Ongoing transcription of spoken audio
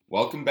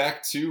Welcome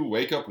back to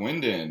Wake Up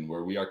Winden,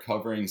 where we are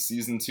covering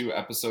Season 2,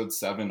 Episode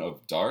 7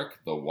 of Dark,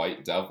 The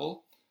White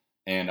Devil.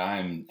 And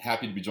I'm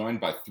happy to be joined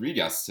by three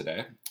guests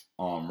today.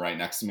 Right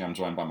next to me, I'm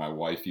joined by my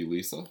wife,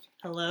 Elisa.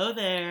 Hello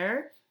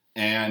there.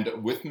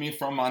 And with me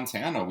from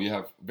Montana, we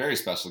have very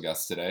special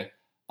guests today.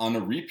 On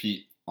a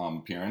repeat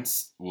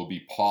appearance will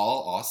be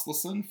Paul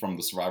Osleson from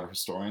the Survivor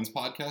Historians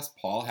podcast.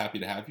 Paul, happy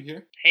to have you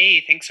here.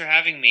 Hey, thanks for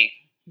having me.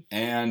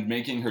 And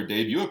making her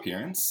debut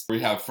appearance,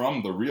 we have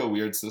from the Real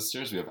Weird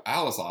Sisters, we have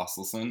Alice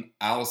Osleson.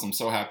 Alice, I'm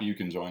so happy you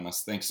can join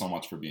us. Thanks so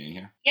much for being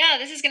here. Yeah,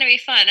 this is going to be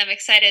fun. I'm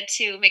excited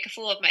to make a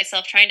fool of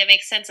myself trying to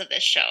make sense of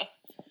this show.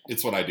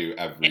 It's what I do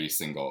every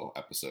single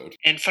episode.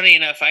 And funny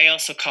enough, I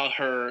also call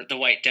her the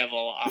White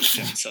Devil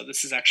often, so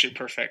this is actually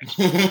perfect.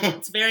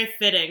 It's very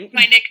fitting.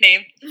 My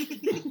nickname.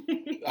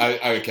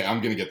 Okay,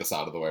 I'm going to get this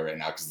out of the way right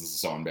now because this is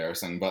so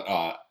embarrassing. But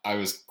I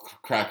was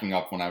cracking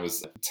up when I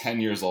was 10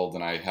 years old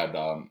and I had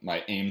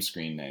my AIM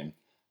screen name.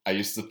 I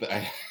used to,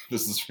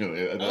 this is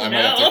really, I might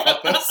have to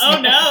cut this. Oh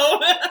no.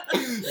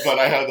 But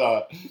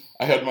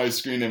I had my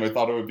screen name. I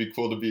thought it would be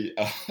cool to be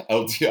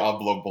El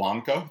Diablo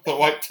Blanco, the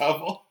White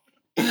Devil.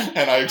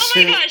 And oh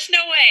my gosh, no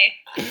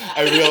way.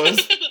 I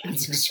realized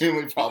it's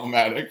extremely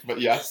problematic, but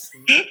yes.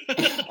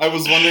 I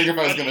was wondering if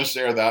I was going to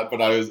share that,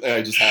 but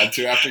I just had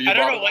to after you brought it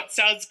up. I don't know what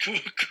sounds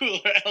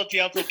cooler, El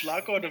Diablo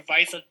Blanco or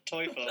Device of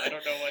Teufel. I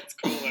don't know what's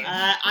cooler.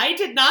 I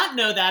did not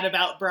know that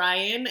about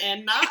Brian,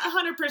 and not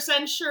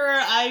 100% sure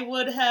I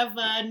would have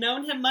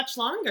known him much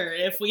longer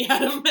if we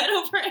had met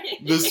over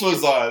him. This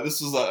was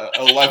a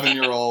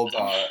 11-year-old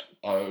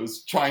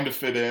was trying to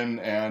fit in,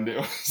 and it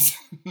was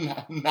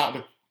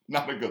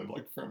not a good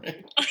look for me.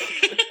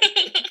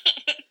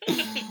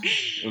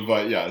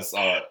 But yes,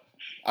 I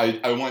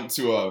went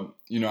to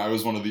I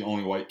was one of the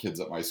only white kids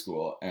at my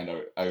school, and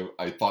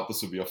I thought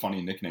this would be a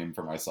funny nickname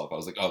for myself. I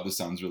was like, oh, this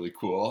sounds really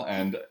cool.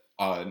 And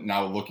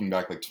now looking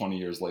back like 20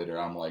 years later,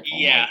 I'm like,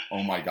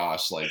 oh my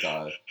gosh, like,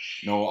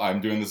 no, I'm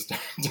doing this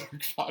dark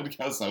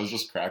podcast, and I was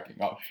just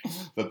cracking up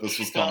that this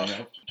was coming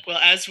up. Well,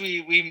 as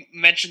we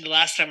mentioned the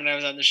last time when I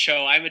was on the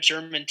show, I'm a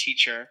German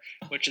teacher,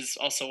 which is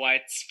also why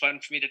it's fun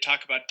for me to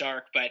talk about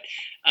dark. But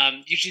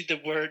usually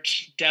the word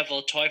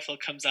devil, Teufel,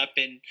 comes up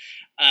in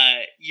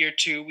year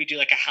 2. We do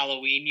like a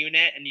Halloween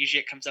unit, and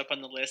usually it comes up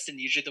on the list. And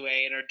usually the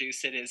way I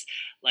introduce it is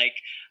like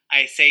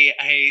I say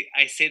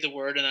the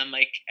word, and I'm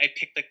like I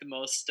pick like the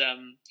most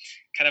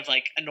kind of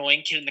like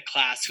annoying kid in the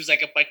class who's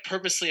like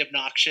purposely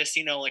obnoxious,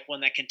 like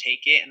one that can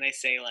take it, and I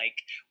say like,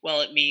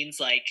 well, it means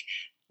like.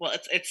 Well,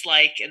 it's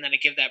like, and then I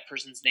give that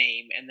person's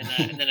name, and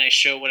then I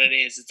show what it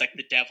is. It's like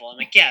the devil. I'm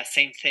like, yeah,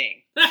 same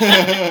thing.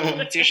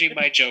 It's usually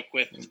my joke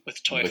with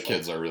Teufel. The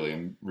kids are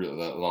really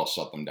that'll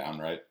shut them down,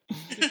 right?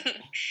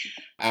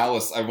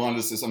 Alice, I wanted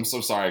to say, I'm so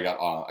sorry I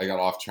got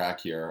off track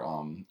here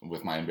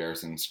with my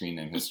embarrassing screen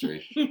name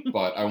history,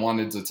 but I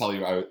wanted to tell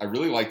you I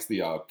really liked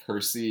the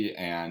Percy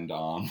and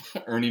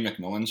Ernie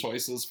McMillan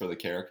choices for the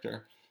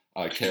character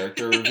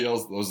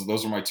reveals.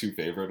 Those were my two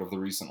favorite of the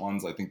recent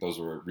ones. I think those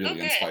were really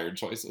inspired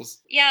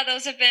choices. Yeah,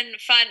 those have been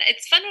fun.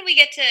 It's fun when we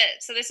get to,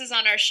 so this is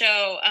on our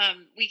show,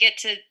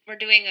 we're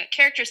doing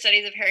character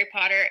studies of Harry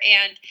Potter,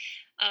 and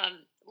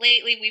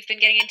lately we've been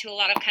getting into a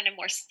lot of kind of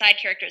more side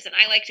characters, and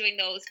I like doing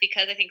those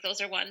because I think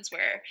those are ones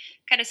where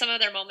kind of some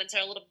of their moments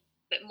are a little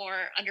bit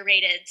more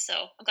underrated, so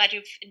I'm glad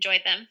you've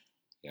enjoyed them.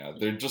 Yeah,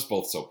 they're just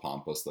both so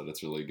pompous that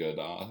it's really good.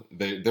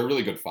 They're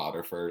really good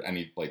fodder for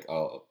any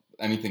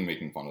anything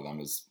making fun of them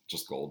is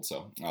just gold.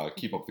 So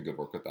keep up the good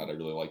work with that. I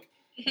really like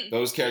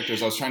those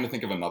characters. I was trying to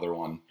think of another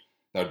one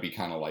that would be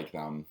kind of like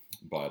them,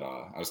 but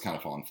I was kind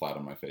of falling flat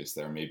on my face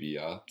there. Maybe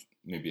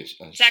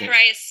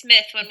Zacharias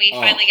Smith when we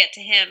finally get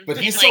to him. But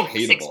he's so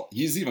hateable.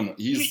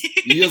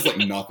 He has like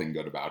nothing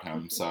good about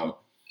him. So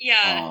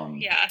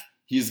yeah.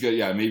 He's good.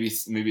 Yeah, maybe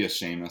a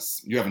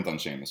Seamus. You haven't done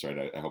Seamus,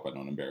 right? I hope I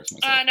don't embarrass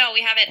myself. No,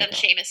 we haven't done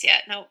Seamus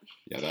yet. No.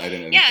 Yeah, I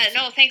didn't. Yeah,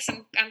 no, thanks.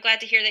 I'm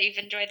glad to hear that you've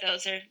enjoyed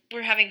those.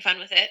 We're having fun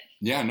with it.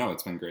 Yeah, no,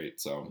 it's been great.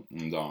 So,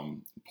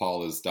 and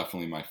Paul is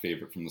definitely my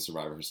favorite from the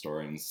Survivor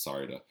Historians.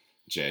 Sorry to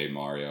Jay,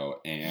 Mario,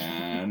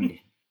 and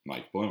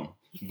Mike Bloom.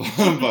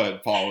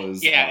 But Paul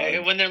is... Yeah,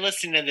 when they're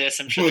listening to this,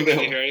 I'm sure they're going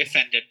to be very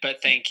offended,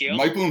 but thank you.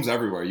 Mike Bloom's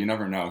everywhere. You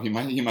never know. He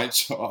might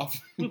show up.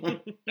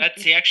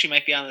 He actually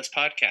might be on this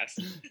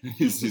podcast.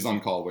 He's on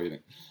call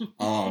waiting.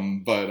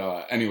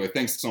 But anyway,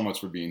 thanks so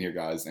much for being here,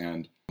 guys.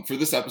 And for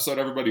this episode,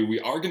 everybody, we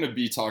are going to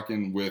be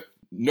talking with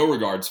no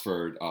regards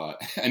for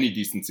any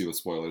decency with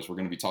spoilers. We're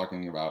going to be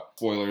talking about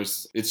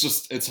spoilers.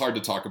 It's hard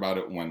to talk about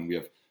it when we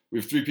have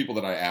 3 people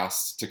that I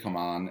asked to come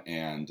on,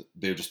 and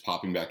they're just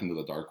popping back into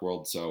the dark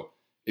world. So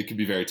it could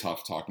be very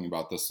tough talking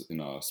about this in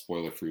a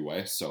spoiler-free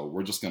way. So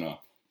we're just going to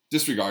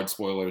disregard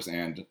spoilers.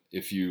 And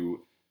if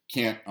you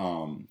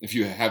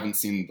haven't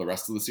seen the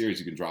rest of the series,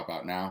 you can drop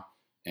out now.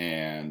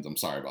 And I'm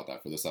sorry about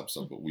that for this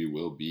episode, but we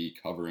will be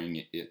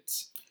covering it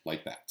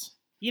like that.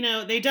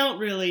 They don't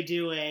really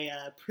do a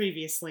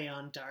previously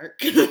on Dark.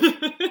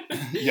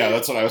 Yeah,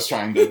 that's what I was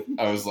trying to...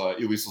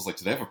 Elise was like,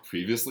 do they have a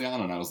previously on?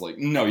 And I was like,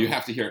 no, you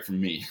have to hear it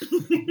from me.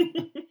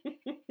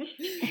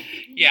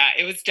 Yeah,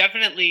 it was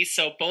definitely,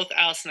 so both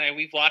Alice and I,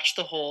 we've watched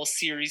the whole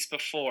series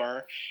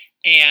before,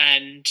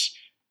 and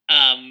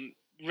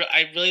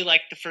I really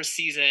liked the first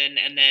season,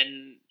 and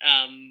then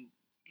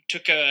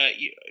took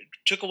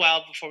a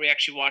while before we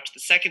actually watched the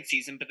second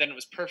season, but then it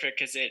was perfect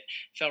because it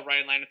fell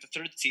right in line with the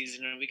third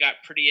season, and we got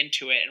pretty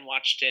into it and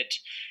watched it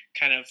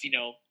kind of,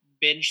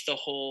 binge the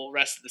whole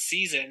rest of the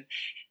season.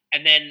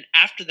 And then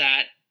after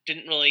that,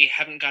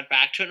 haven't gone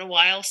back to it in a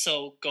while.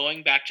 So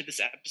going back to this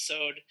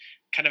episode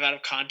kind of out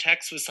of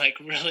context was like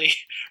really,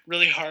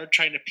 really hard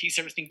trying to piece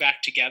everything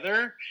back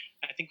together.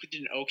 I think we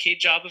did an okay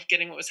job of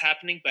getting what was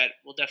happening, but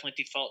we'll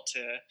definitely default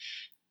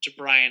to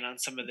Brian on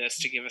some of this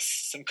to give us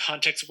some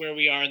context where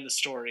we are in the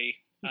story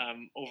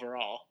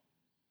overall.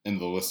 And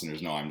the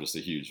listeners know I'm just a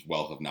huge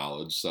wealth of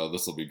knowledge, so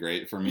this will be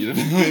great for me to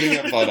be leading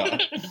it. But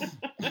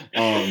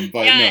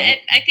yeah, no. And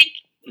I think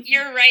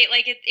you're right.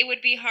 Like it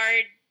would be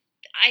hard.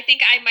 I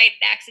think I might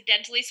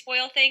accidentally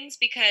spoil things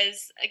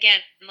because, again,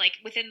 like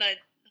within the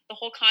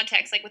whole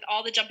context, like with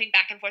all the jumping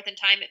back and forth in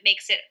time, it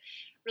makes it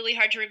really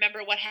hard to remember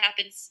what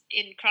happens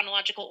in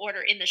chronological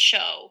order in the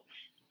show.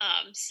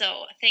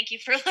 So thank you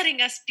for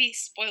letting us be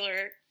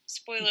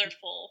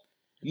spoilerful.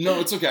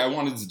 No, it's okay. I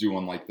wanted to do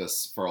one like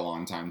this for a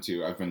long time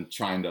too. I've been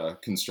trying to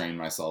constrain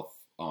myself,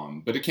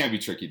 but it can be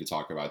tricky to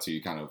talk about too.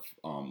 You kind of,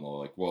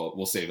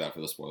 we'll save that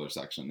for the spoiler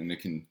section, and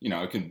it can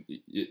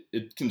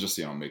just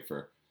make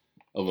for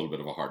a little bit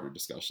of a harder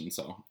discussion.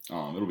 So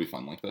it'll be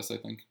fun like this, I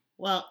think.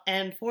 Well,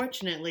 and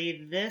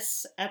fortunately,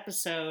 this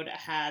episode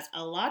has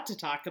a lot to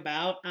talk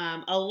about.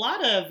 A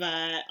lot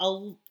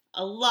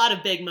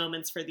of big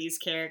moments for these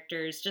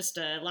characters. Just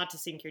a lot to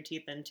sink your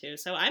teeth into.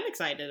 So I'm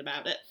excited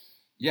about it.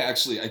 Yeah,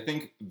 actually, I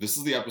think this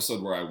is the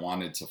episode where I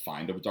wanted to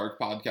find a dark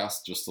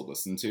podcast just to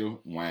listen to,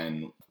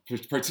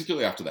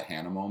 particularly after the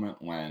Hannah moment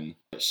when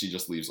she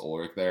just leaves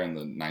Ulrich there in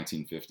the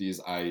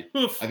 1950s. I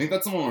think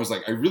that's the one where I was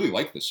like, I really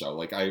like the show.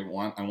 Like, I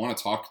want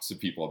to talk to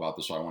people about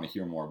the show. I want to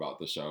hear more about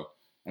the show.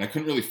 And I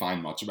couldn't really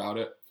find much about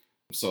it.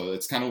 So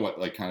it's kind of what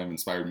kind of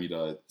inspired me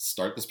to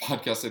start this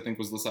podcast, I think,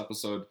 was this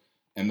episode.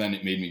 And then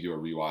it made me do a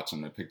rewatch,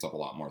 and I picked up a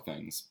lot more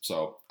things.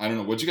 So I don't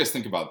know. What'd you guys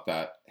think about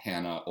that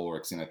Hannah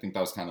Ulrich scene? I think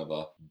that was kind of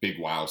the big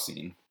wow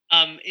scene.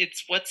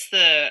 It's what's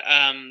the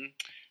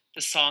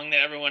song that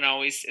everyone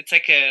always, it's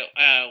like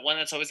a one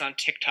that's always on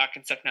TikTok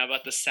and stuff now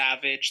about the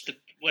savage,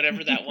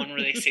 whatever that one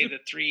where they say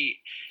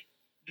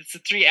it's the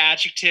three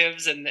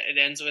adjectives, and it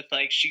ends with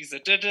like, she's a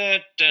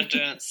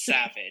da-da-da-da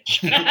savage.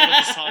 I don't know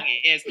what the song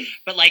is,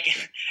 but like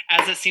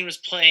as the scene was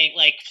playing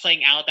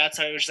out, that's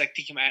how I was just like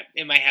thinking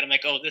in my head. I'm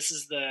like, oh, this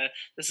is the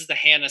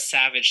Hannah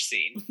Savage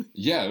scene.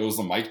 Yeah, it was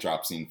a mic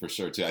drop scene for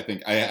sure too. I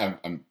think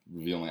I'm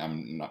revealing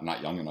I'm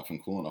not young enough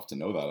and cool enough to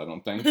know that. I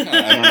don't think. I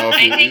don't know.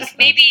 I think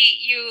maybe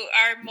you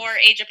are more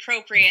age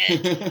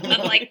appropriate,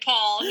 unlike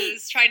Paul,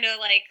 who's trying to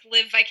like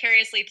live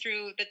vicariously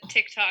through the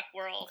TikTok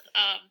world.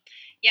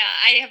 Yeah,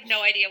 I have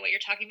no idea what you're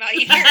talking about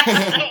either.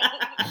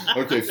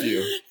 Okay,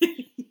 phew.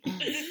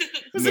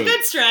 It was a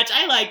good stretch.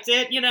 I liked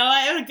it. I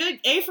had a good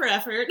A for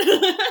effort.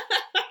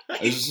 It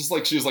was just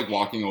like she was like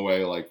walking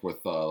away like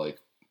with like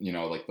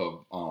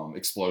the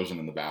explosion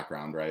in the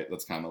background, right?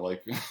 That's kind of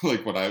like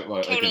what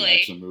like an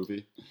action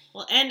movie.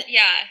 Well, and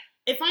yeah.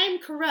 If I'm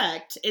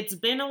correct, it's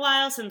been a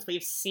while since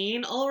we've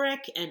seen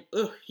Ulrich, and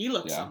he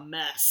looks a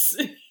mess.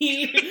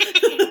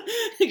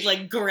 He's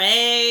like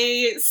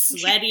gray,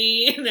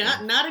 sweaty.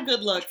 Not a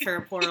good look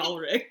for poor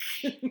Ulrich.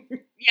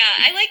 Yeah,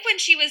 I like when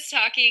she was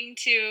talking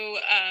to,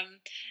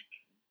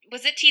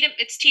 was it Tiedemann?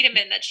 It's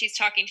Tiedemann that she's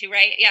talking to,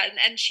 right? Yeah,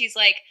 and he's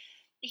like,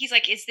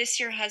 is this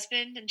your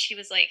husband? And she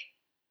was like,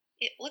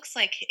 it looks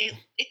like it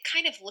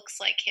kind of looks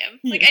like him.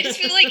 Like, I just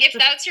feel like if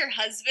that's your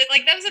husband,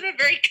 like that was a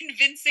very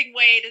convincing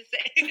way to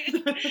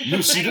say.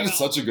 No, she did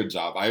such a good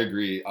job. I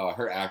agree.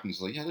 Her acting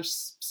is like, yeah,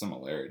 there's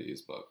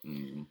similarities, but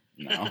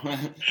no.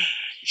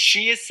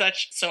 She is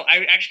so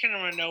I actually kind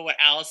of want to know what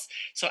Alice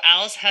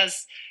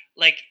has,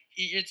 like,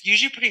 it's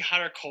usually pretty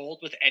hot or cold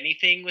with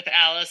anything with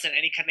Alice and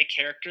any kind of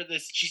character.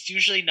 She's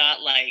usually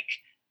not like,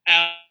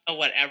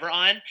 whatever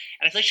on, and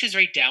I feel like she was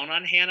very down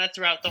on Hannah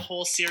throughout the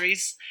whole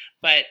series,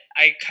 but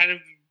I kind of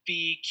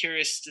be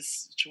curious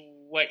to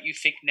what you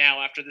think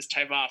now after this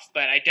time off.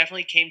 But I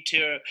definitely came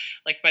to,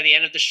 like, by the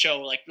end of the show,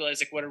 like, realize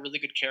like what a really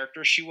good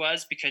character she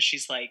was, because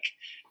she's like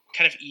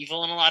kind of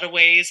evil in a lot of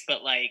ways,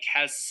 but like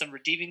has some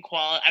redeeming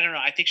quality. I don't know,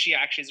 I think she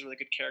actually is a really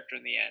good character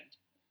in the end.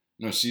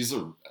 No, she's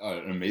an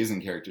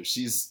amazing character.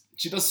 She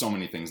does so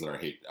many things that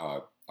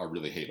are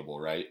really hateable,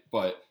 right?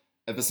 But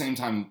at the same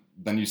time,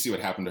 then you see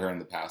what happened to her in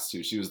the past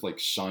too. She was like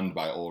shunned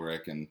by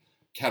Ulrich, and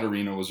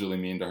Katerina was really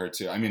mean to her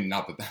too. I mean,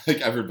 not that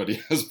like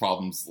everybody has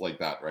problems like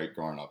that, right,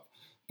 growing up,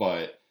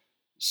 but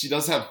she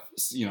does have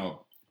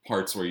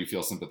parts where you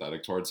feel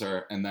sympathetic towards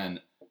her, and then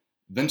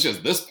she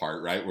has this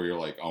part, right, where you're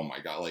like, oh my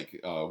god, like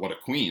what a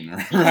queen,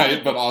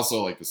 right? But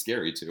also like the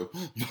scary too.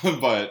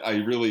 But I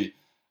really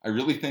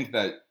think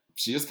that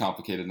she is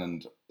complicated,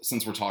 and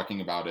since we're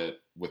talking about it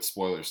with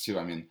spoilers too,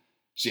 I mean,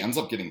 she ends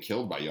up getting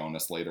killed by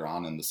Jonas later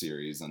on in the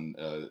series, and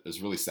it's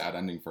a really sad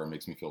ending for her. It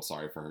makes me feel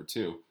sorry for her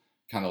too.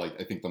 Kind of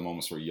like, I think, the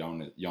moments where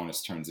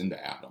Jonas turns into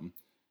Adam.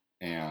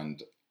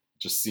 and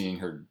just seeing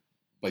her,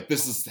 like,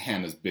 this is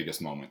Hannah's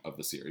biggest moment of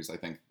the series, I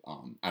think.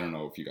 I don't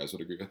know if you guys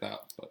would agree with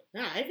that, but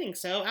Yeah, I think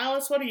so.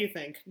 Alice, what do you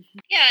think?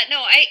 Yeah,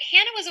 no,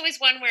 Hannah was always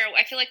one where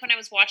I feel like when I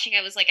was watching,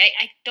 I was like,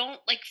 I don't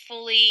like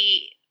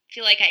fully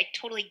feel like I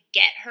totally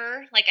get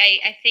her. Like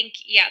I think,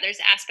 yeah, there's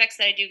aspects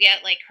that I do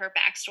get, like her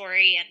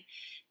backstory and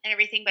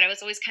everything, but I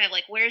was always kind of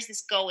like, where's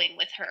this going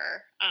with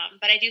her?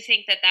 But I do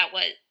think that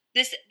was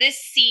this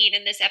scene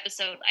in this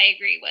episode, I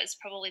agree, was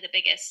probably the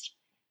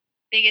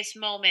biggest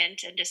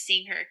moment, and just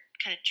seeing her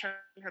kind of turn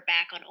her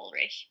back on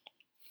Ulrich.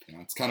 you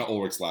know, it's kind of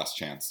Ulrich's last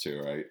chance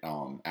too, right?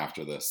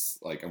 After this,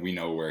 like, and we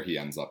know where he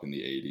ends up in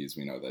the 80s.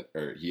 We know that,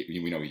 or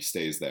we know he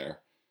stays there,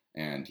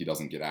 and he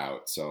doesn't get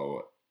out.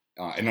 So,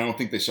 and I don't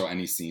think they show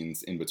any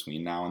scenes in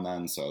between now and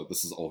then. So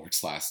this is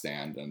Ulrich's last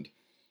stand, and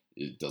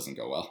it doesn't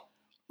go well.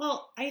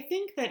 Well, I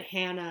think that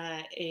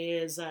Hannah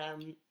is,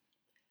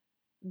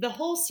 the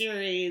whole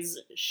series,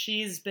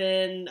 she's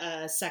been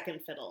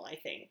second fiddle, I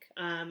think.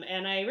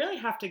 And I really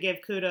have to give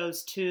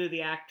kudos to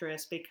the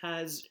actress,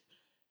 because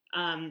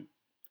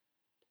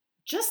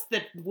just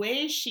the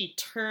way she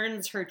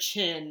turns her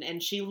chin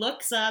and she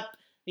looks up,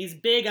 these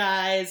big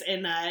eyes,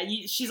 and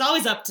she's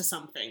always up to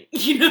something,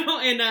 you know?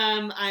 And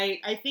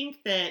I think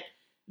that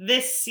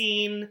this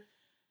scene...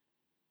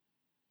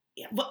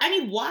 Yeah, well, I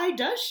mean, why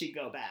does she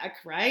go back,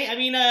 right? I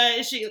mean,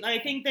 I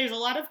think there's a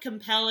lot of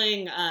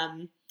compelling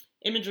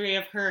imagery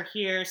of her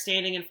here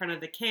standing in front of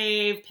the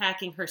cave,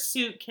 packing her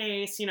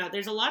suitcase. You know,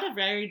 there's a lot of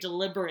very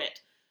deliberate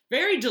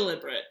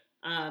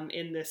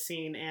in this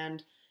scene,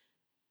 and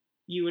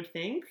you would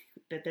think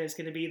that there's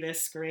going to be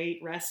this great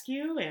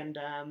rescue, and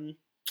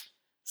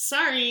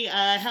sorry,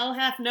 hell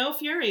hath no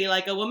fury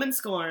like a woman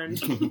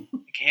scorned.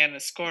 Hannah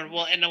scorned.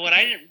 Well, and what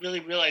I didn't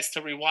really realize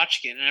till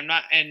rewatching it,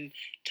 and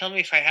tell me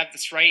if I have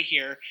this right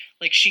here,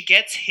 like, she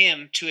gets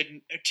him to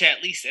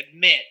at least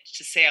admit,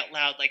 to say out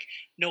loud, like,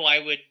 no, I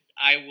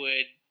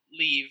would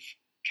leave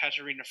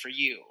Katerina for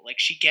you. Like,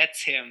 she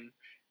gets him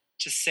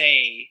to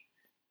say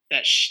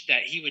that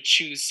he would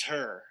choose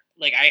her.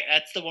 Like,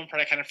 that's the one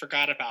part I kind of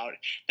forgot about,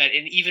 that,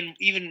 and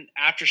even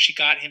after she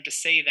got him to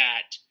say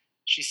that,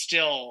 she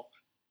still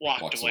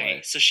walked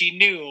away. So she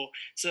knew.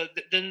 So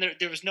then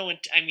there was no,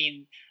 I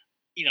mean,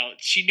 you know,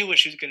 she knew what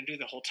she was going to do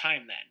the whole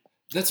time then.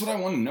 That's what I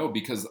want to know,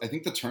 because I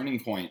think the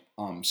turning point,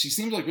 she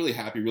seemed like really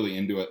happy, really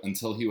into it,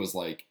 until he was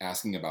like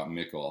asking about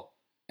Mikkel.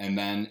 And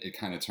then it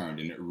kind of turned,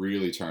 and it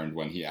really turned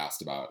when he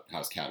asked about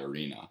how's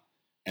Katerina.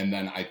 And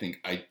then I think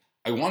I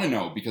want to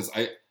know, because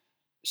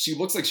she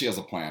looks like she has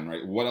a plan,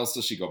 right? What else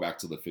does she go back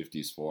to the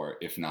 50s for,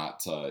 if not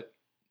to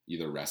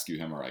either rescue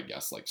him or, I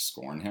guess, like,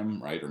 scorn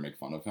him, right? Or make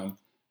fun of him.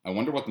 I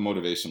wonder what the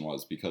motivation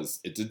was, because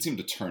it did seem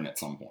to turn at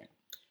some point.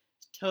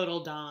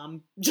 Total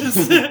dom. Just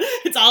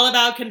it's all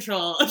about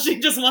control. She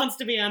just wants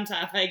to be on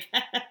top, I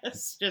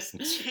guess. Just,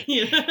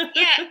 you know.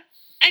 Yeah.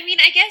 I mean,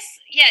 I guess,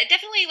 yeah,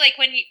 definitely, like,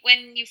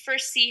 when you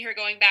first see her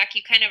going back,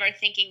 you kind of are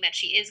thinking that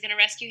she is going to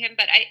rescue him,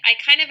 but I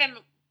kind of am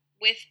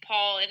with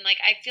Paul, and, like,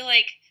 I feel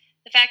like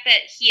the fact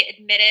that he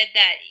admitted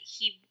that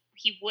he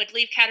would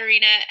leave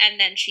Katerina, and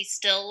then she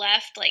still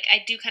left, like,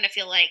 I do kind of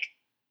feel like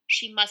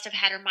she must have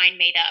had her mind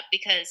made up,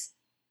 because,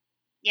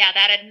 yeah,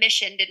 that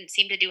admission didn't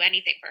seem to do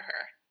anything for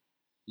her.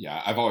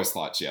 Yeah, I've always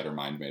thought she had her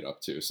mind made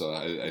up too, so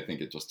I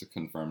think it just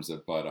confirms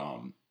it. But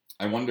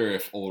I wonder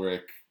if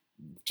Ulrich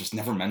just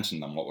never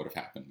mentioned them, what would have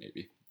happened,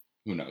 maybe.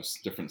 Who knows?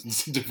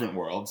 Different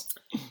worlds.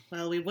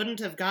 Well, we wouldn't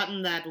have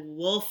gotten that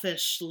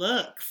wolfish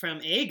look from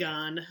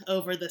Aegon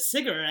over the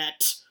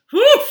cigarette.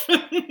 Woof!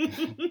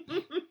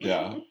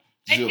 Yeah.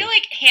 I feel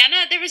like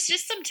Hannah, there was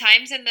just some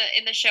times in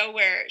the show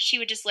where she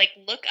would just, like,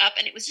 look up,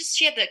 and it was just,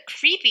 she had the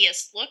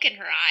creepiest look in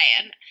her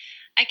eye, and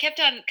I kept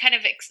on kind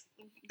of,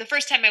 the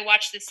first time I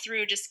watched this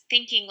through, just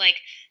thinking, like,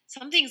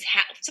 something's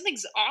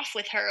off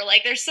with her.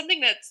 Like, there's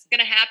something that's going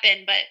to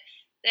happen, but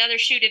the other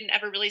shoe didn't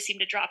ever really seem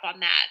to drop on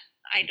that.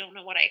 I don't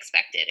know what I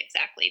expected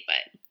exactly,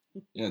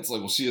 but... Yeah, it's like,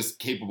 well, she is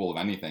capable of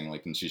anything,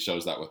 like, and she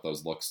shows that with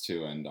those looks,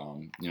 too, and,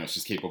 you know,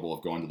 she's capable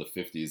of going to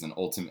the 50s and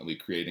ultimately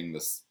creating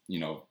this, you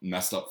know,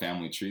 messed up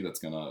family tree that's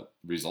going to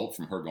result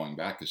from her going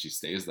back, because she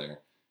stays there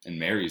and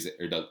marries,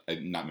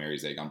 not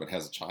marries Aegon, but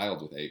has a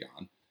child with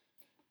Aegon.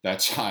 That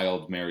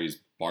child marries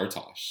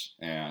Bartosz,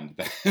 and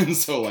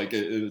so, like,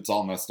 it's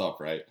all messed up,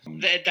 right?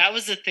 That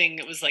was the thing.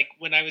 It was like,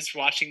 when I was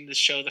watching the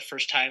show the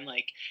first time,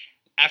 like,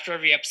 after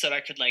every episode,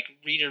 I could, like,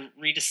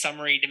 read a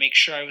summary to make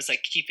sure I was,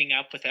 like, keeping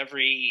up with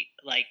every,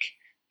 like,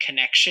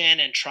 connection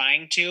and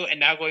trying to. And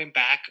now going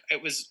back,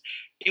 it was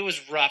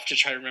rough to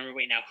try to remember,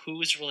 wait, now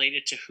who's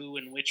related to who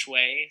in which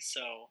way.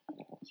 So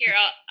here,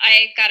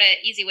 I got an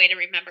easy way to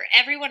remember.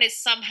 Everyone is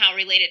somehow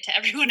related to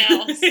everyone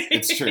else.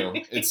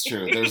 It's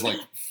true. There's,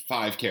 like,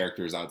 5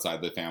 characters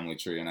outside the family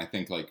tree, and I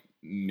think, like,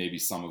 maybe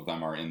some of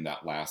them are in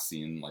that last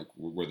scene, like,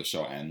 where the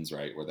show ends,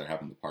 right, where they're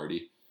having the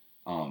party.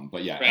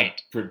 But yeah,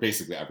 right.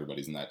 Basically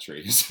everybody's in that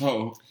tree.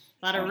 So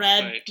a lot of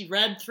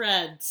red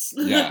threads.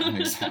 Yeah,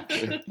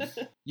 exactly.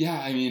 Yeah,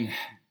 I mean,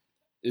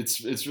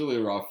 it's really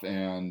rough,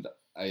 and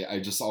I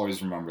just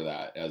always remember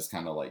that as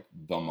kind of like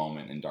the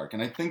moment in Dark.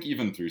 And I think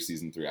even through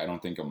season 3, I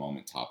don't think a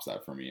moment tops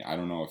that for me. I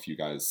don't know if you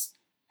guys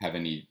have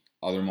any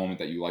other moment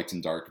that you liked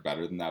in Dark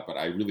better than that, but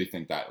I really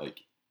think that,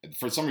 like,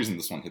 for some reason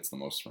this one hits the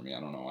most for me. I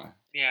don't know why.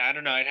 Yeah, I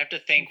don't know. I'd have to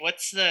think.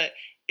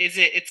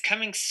 It's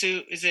coming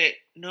soon? Is it,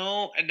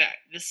 no, and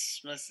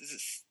is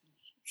it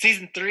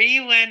season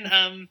 3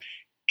 when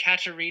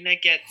Katarina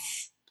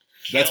gets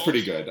killed? That's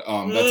pretty good.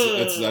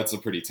 That's a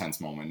pretty tense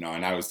moment. No,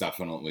 and I was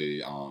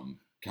definitely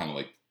kind of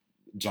like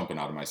jumping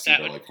out of my seat,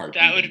 or like heart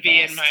beating That would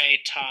be fast. in my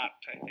top,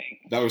 I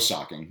think. That was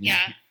shocking.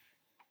 Yeah.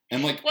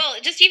 And like, Well,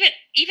 just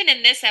even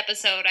in this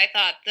episode, I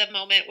thought the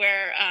moment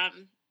where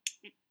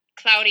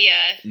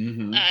Claudia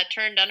mhm.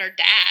 turned on her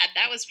dad,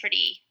 that was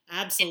pretty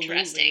Absolutely.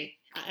 interesting.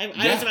 I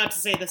was about to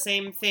say the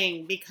same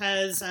thing,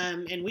 because,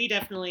 and we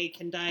definitely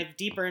can dive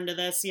deeper into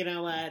this,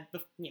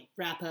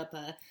 wrap up,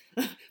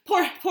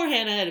 poor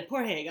Hannah and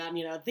poor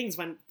Aegon, things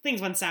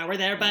went sour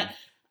there, but,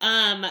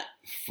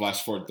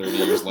 flash forward 30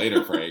 years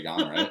later for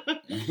Aegon, right?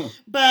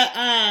 but,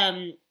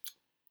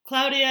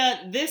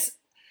 Claudia,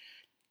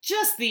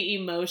 just the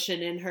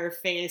emotion in her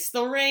face,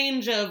 the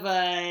range of,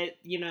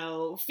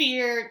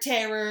 fear,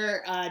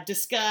 terror,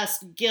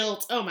 disgust,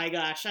 guilt. Oh my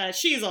gosh.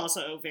 She's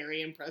also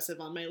very impressive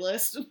on my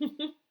list.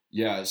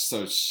 Yeah.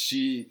 So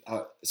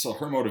so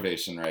her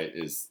motivation, right,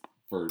 is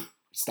for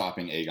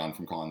stopping Aegon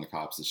from calling the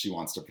cops, is she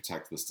wants to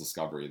protect this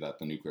discovery that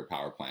the nuclear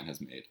power plant has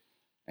made.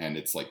 And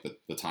it's like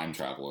the time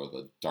travel, or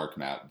the dark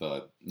mat,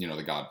 the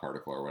God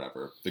particle or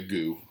whatever. The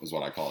goo is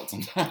what I call it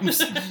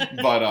sometimes.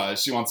 But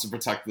she wants to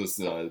protect this.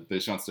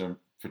 She wants to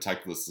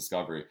protect this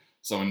discovery.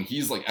 So when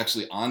he's like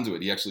actually onto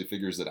it, he actually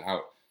figures it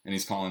out, and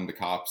he's calling the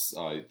cops.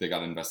 They got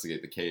to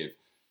investigate the cave.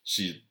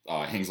 She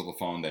hangs up the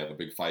phone. They have a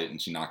big fight,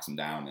 and she knocks him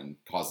down and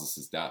causes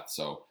his death.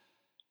 So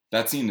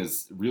that scene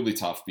is really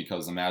tough,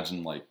 because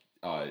imagine like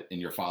in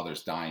your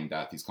father's dying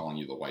death, he's calling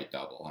you the White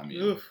Devil. I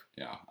mean, Oof.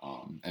 yeah,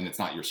 and it's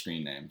not your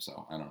screen name,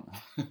 so I don't know.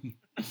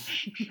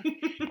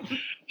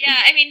 Yeah,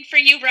 I mean, for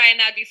you, Brian,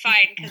 that'd be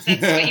fine, because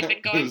that's what you've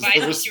been going by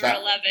since you were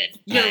 11.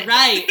 You're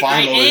right.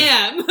 Finally.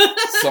 I am.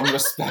 Some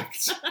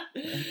respect.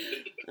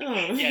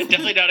 Oh. Yeah,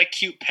 definitely not a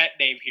cute pet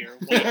name here.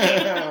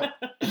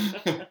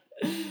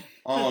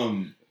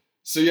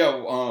 So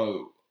yeah,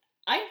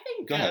 I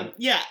think. Go ahead.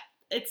 Yeah,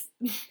 it's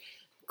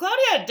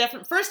Claudia.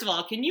 Definitely. First of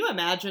all, can you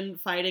imagine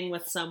fighting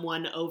with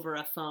someone over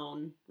a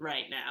phone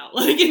right now,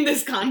 like in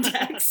this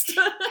context?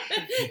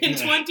 In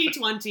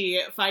 2020,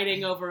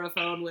 fighting over a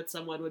phone with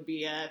someone would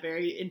be a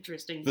very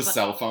interesting. the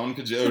cell phone,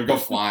 it would go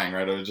flying,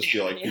 right? It would just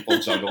be like people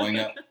juggling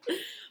it.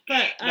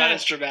 But Not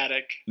as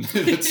dramatic.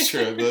 That's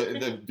true.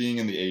 The being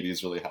in the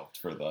 80s really helped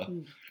for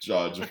the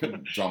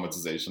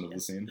dramatization of the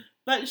scene.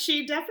 But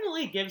she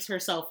definitely gives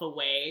herself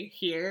away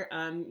here,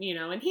 and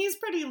he's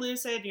pretty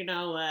lucid,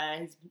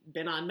 he's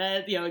been on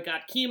med, he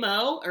got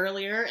chemo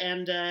earlier,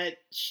 and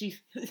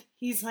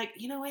he's like,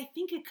 I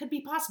think it could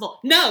be possible.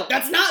 No,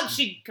 that's not,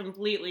 she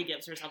completely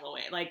gives herself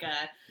away, like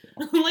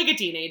a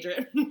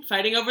teenager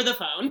fighting over the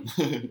phone.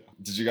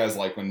 Did you guys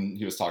like when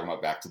he was talking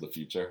about Back to the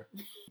Future?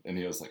 And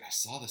he was like, I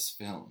saw this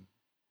film.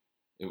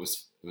 It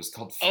was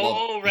called Flubber.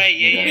 Oh, right,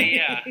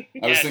 yeah.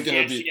 I was thinking it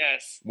would be,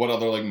 yes. what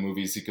other like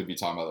movies he could be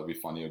talking about that would be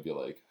funny. It would be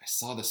like, I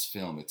saw this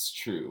film, it's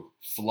true.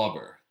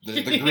 Flubber.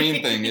 The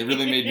green thing, it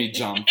really made me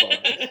jump.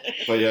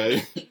 But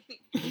yeah,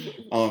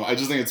 I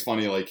just think it's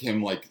funny, like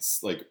him, like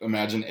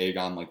imagine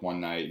Aegon, like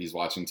one night he's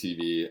watching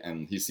TV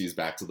and he sees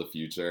Back to the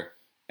Future,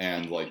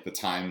 and like the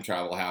time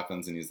travel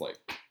happens, and he's like,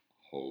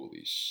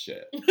 holy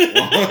shit.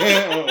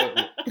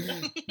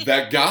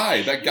 That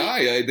guy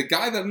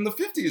that in the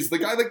 50s, the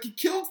guy that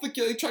killed the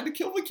kid, tried to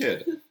kill the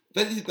kid.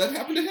 That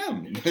happened to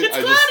him.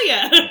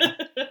 It's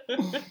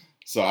Claudia!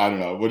 So I don't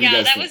know. What do you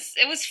guys think?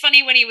 It was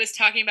funny when he was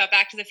talking about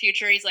Back to the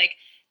Future. He's like,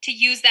 to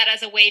use that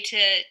as a way to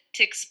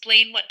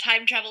explain what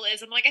time travel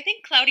is. I'm like, I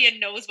think Claudia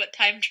knows what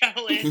time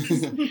travel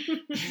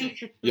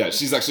is. Yeah,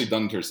 she's actually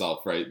done it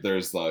herself, right?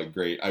 There's the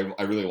great,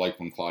 I really like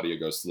when Claudia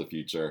goes to the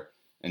future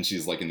and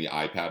she's like in the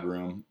iPad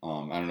room. I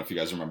don't know if you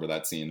guys remember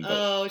that scene.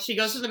 But she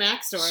goes to the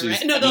Mac store, she's-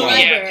 right? No, the no,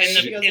 library. yeah,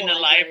 She goes in to the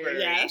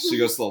library. Yeah. she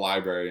goes to the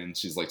library and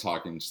she's like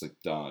talking. She's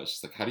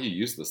like, how do you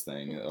use this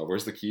thing?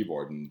 Where's the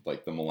keyboard? And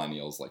like the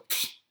millennials, like,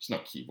 there's no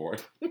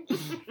keyboard.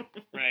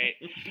 Right.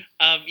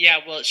 Yeah,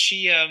 well,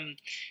 she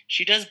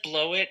does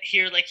blow it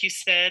here, like you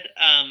said.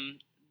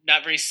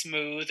 Not very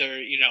smooth or,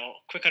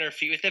 quick on her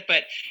feet with it,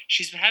 but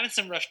she's been having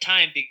some rough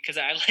time, because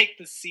I like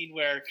the scene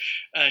where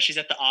she's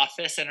at the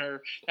office and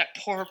that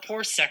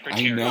poor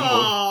secretary. I know.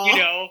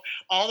 Aw.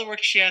 All the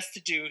work she has to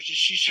do,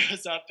 she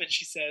shows up and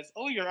she says,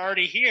 oh, you're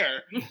already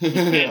here.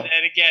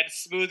 And again,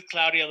 smooth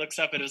Claudia looks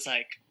up and is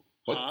like,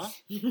 What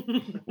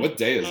Huh? what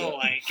day is Oh, it?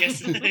 I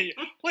guess.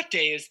 What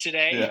day is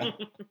today? Yeah.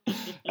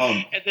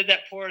 And then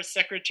that poor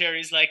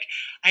secretary's like,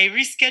 I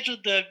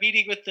rescheduled the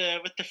meeting with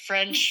the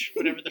French,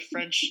 whatever the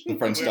French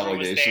French whoever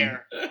was delegation.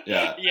 there.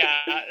 Yeah.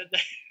 Yeah.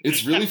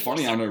 It's really That poor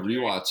funny on a secretary.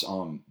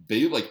 rewatch.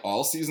 They like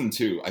all season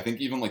 2. I think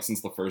even like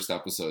since the first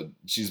episode,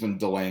 she's been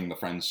delaying the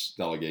French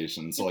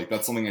delegation. So like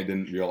that's something I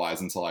didn't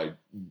realize until I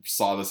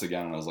saw this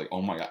again, and I was like,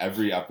 oh my god!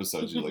 Every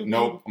episode she's like,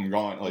 nope, I'm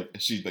going. Like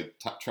she like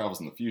travels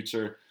in the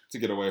future to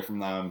get away from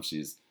them.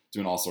 She's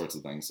doing all sorts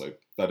of things. So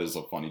that is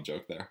a funny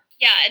joke there.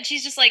 Yeah, and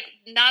she's just like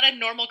not a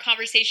normal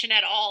conversation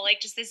at all. Like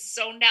just this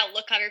zoned out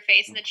look on her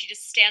face, and then she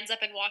just stands up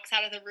and walks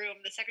out of the room.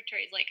 The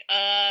secretary's like,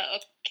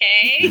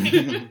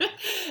 okay.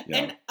 Yeah.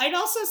 And I'd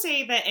also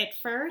say that at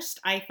first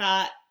I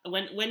thought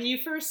when you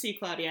first see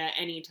Claudia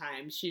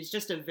anytime, she's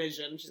just a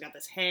vision. She's got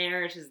this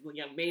hair, she's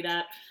made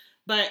up.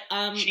 But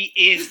She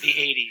is the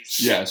 80s.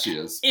 Yeah, she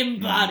is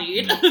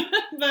embodied. Mhm.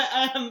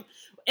 But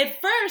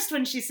at first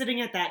when she's sitting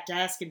at that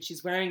desk and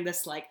she's wearing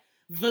this like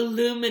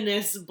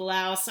voluminous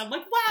blouse, I'm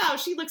like, wow,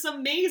 she looks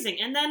amazing.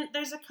 And then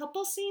there's a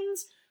couple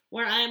scenes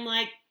where I'm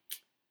like,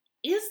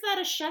 is that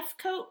a chef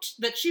coat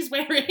that she's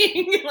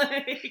wearing?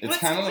 Like, what's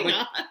kind of going like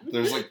on?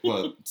 There's like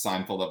the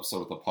Seinfeld episode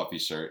with a puffy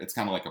shirt. It's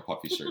kind of like a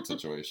puffy shirt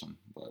situation,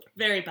 but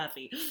Very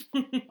puffy.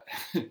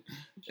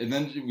 and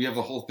then we have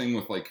the whole thing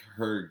with like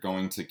her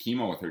going to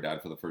chemo with her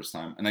dad for the first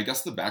time. And I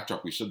guess the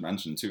backdrop we should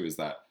mention too is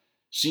that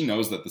she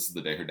knows that this is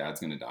the day her dad's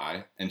going to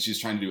die, and she's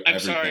trying to do I'm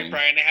everything. sorry,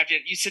 Brian.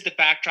 You said the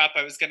backdrop.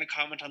 I was going to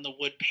comment on the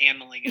wood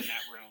paneling in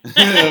that room.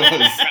 It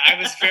was- I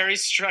was very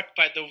struck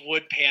by the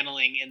wood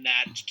paneling in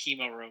that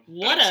chemo room.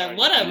 What I'm a- sorry.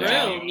 what a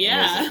room,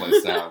 yeah. It was a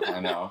place to have, I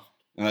know.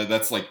 And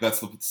that's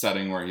the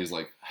setting where he's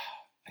like,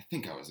 I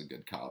think I was a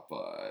good cop,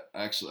 but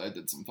actually I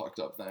did some fucked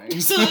up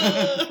things.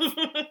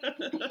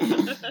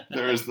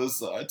 There was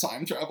this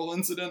time travel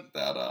incident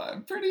that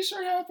I'm pretty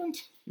sure happened.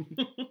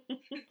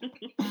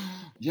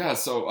 Yeah,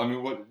 so I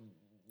mean, what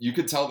you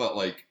could tell that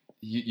like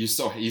he's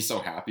so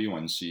happy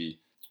when she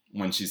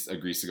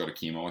agrees to go to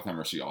chemo with him,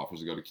 or she offers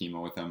to go to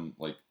chemo with him.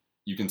 Like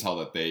you can tell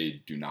that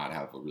they do not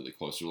have a really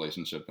close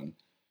relationship, and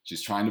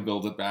she's trying to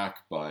build it back,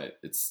 but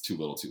it's too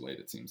little, too late.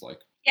 It seems like.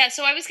 Yeah,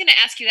 so I was going to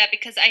ask you that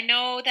because I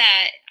know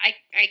that I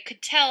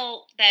could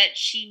tell that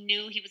she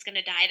knew he was going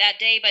to die that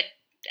day, but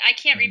I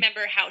can't Mhm.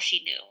 remember how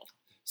she knew.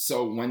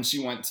 So when she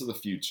went to the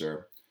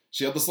future,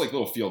 she had this like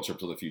little field trip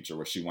to the future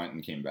where she went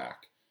and came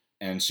back,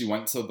 and she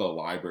went to the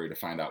library to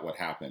find out what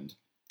happened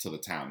to the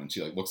town, and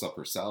she like looks up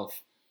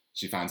herself.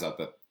 She finds out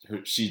that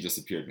she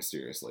disappeared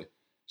mysteriously.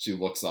 She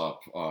looks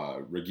up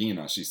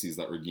Regina. She sees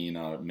that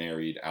Regina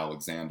married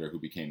Alexander, who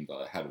became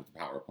the head of the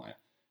power plant.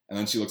 And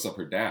then she looks up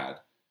her dad,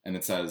 and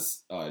it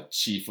says,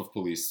 chief of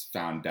police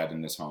found dead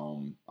in his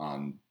home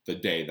on the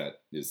day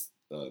that is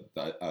the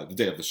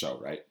day of the show,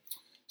 right?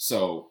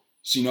 So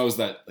she knows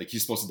that like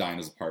he's supposed to die in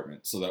his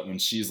apartment, so that when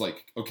she's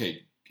like,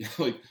 okay,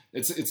 like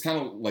it's kind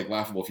of like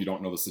laughable if you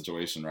don't know the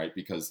situation, right?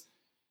 Because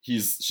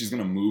she's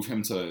gonna move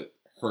him to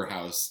her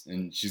house,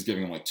 and she's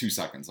giving him like 2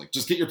 seconds, like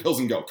just get your pills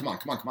and go. Come on.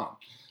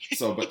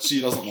 So, but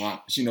she doesn't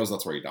want. She knows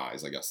that's where he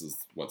dies, I guess, is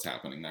what's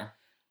happening there.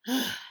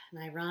 An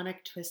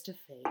ironic twist of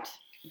fate.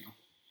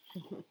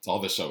 It's all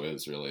the show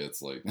is really.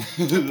 It's like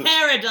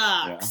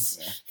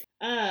Paradox.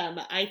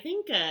 Yeah. I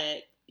think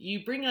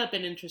you bring up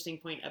an interesting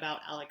point about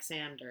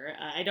Alexander.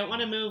 I don't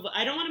want to move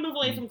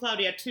away from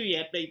Claudia too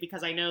yet,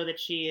 because I know that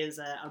she is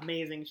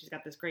amazing. She's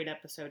got this great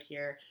episode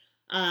here,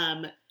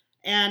 and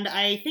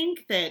I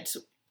think that,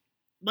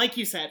 like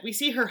you said, we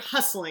see her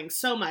hustling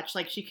so much,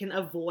 like she can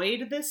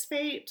avoid this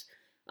fate,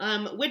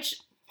 which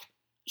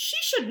she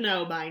should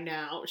know by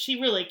now. She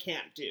really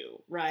can't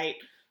do, right?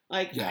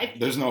 Like, Yeah,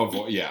 there's no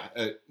avoid. Yeah,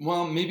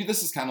 well, maybe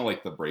this is kind of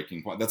like the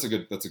breaking point. That's a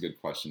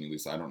good question,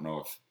 Elisa. I don't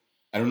know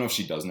if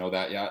she does know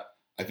that yet.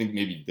 I think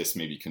maybe this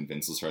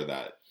convinces her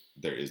that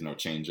there is no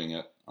changing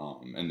it,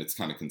 and it's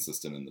kind of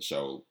consistent in the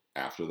show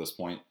after this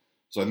point.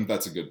 So I think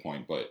that's a good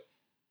point, but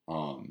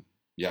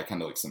yeah,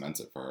 kind of like cements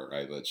it for her,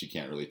 right? That she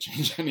can't really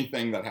change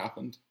anything that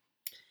happened.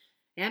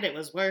 And it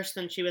was worse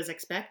than she was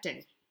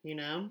expecting. You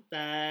know,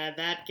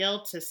 that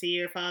guilt to see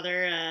your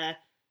father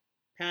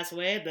pass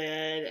away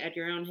at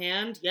your own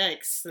hand.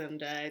 Yikes. And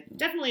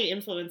definitely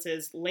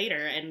influences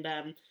later.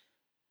 And,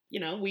 you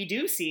know, we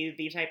do see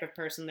the type of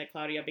person that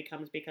Claudia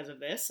becomes because of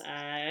this.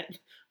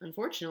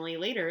 Unfortunately,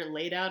 later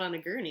laid out on a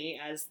gurney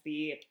as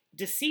the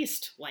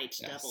deceased white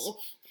devil.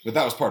 But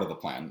that was part of the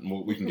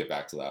plan. We can get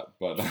back to that.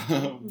 But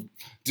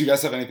do you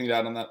guys have anything to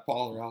add on that,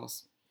 Paul or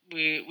Alice?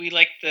 We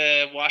like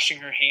the washing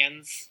her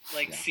hands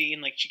Yeah.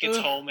 scene. Like she gets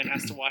Ugh. home and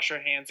has to wash her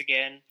hands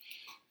again.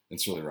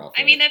 It's really rough.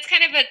 I mean, that's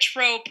kind of a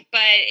trope, but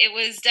it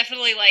was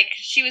definitely like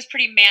she was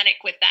pretty manic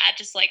with that.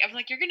 Just like, I'm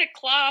like, you're going to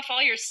claw off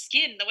all your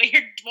skin the way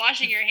you're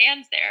washing your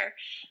hands there.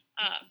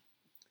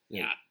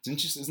 Yeah.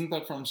 Isn't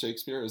that from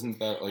Shakespeare? Isn't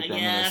that like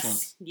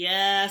reminiscent?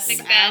 Yes.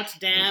 Macbeth. Out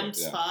damn Yeah.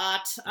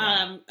 spot.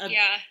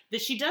 Yeah.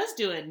 She does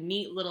do a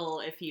neat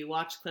little, if you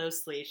watch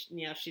closely,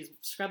 she's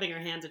scrubbing her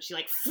hands and she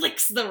like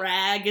flicks the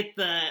rag at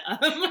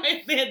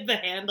the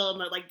handle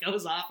and it like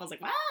goes off. I was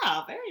like,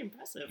 wow, very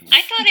impressive.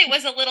 I thought it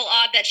was a little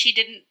odd that she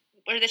didn't,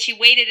 or that she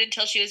waited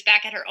until she was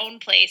back at her own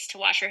place to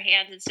wash her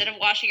hands instead of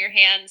washing her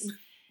hands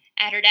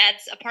at her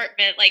dad's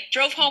apartment. Like,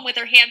 drove home with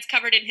her hands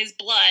covered in his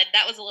blood.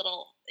 That was a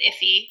little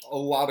iffy. A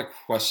lot of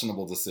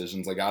questionable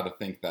decisions. I got to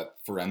think that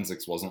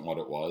forensics wasn't what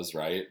it was,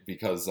 right?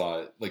 Because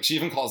like she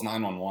even calls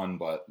 911,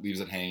 but leaves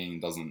it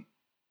hanging. Doesn't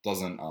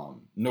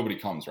nobody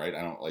comes, right?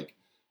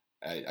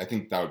 I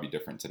think that would be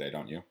different today,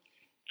 don't you?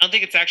 I don't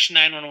think it's actually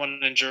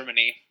 911 in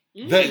Germany.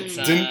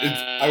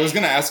 I was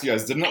gonna ask you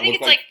guys. Didn't it I think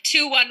look it's like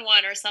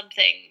 211 or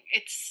something.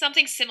 It's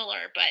something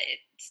similar, but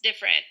it's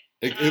different.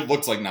 It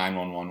looked like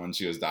 911 when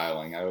she was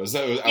dialing. I was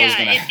gonna.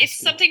 It's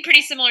something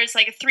pretty similar. It's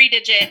like a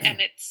 3-digit,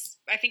 and it's,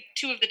 I think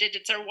 2 of the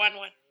digits are 11.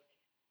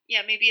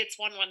 Yeah, maybe it's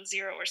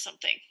 110 or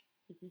something.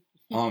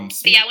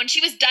 But yeah, when she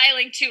was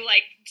dialing too,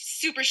 like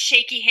super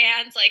shaky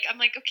hands, like I'm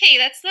like, okay,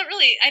 that's not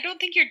really. I don't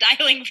think you're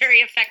dialing very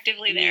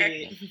effectively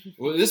there.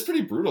 Well, it is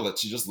pretty brutal that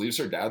she just leaves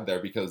her dad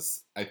there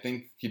because I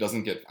think he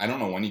doesn't get. I don't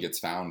know when he gets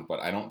found, but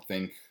I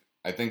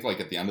think like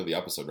at the end of the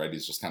episode, right?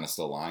 He's just kind of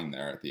still lying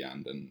there at the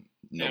end, and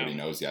nobody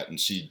knows yet. And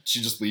she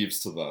just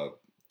leaves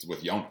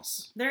with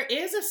Jonas. There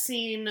is a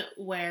scene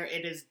where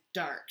it is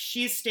dark.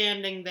 She's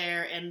standing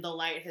there and the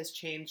light has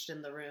changed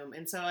in the room.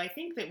 And so I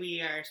think that we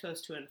are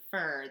supposed to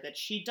infer that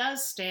she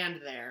does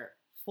stand there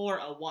for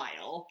a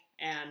while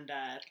and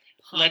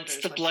lets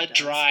the blood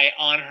dry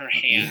on her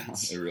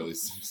hands. Yeah, it really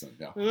seems like,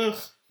 yeah. Ugh.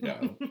 Yeah.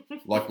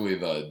 Luckily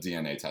the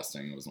DNA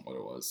testing wasn't what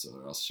it was, so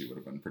or else she would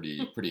have been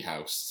pretty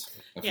housed.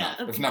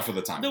 If not for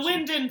the time. The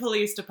Winden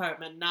Police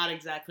Department, not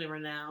exactly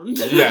renowned.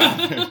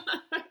 Yeah.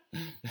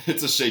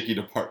 It's a shaky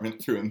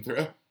department through and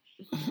through.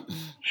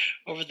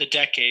 Over the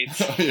decades.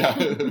 Yeah,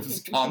 it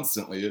was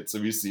constantly.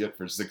 So we see it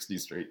for 60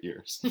 straight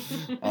years.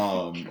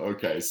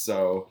 Okay,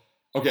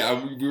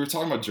 we were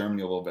talking about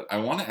Germany a little bit. I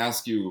want to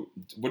ask you,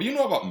 what do you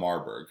know about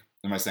Marburg?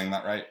 Am I saying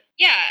that right?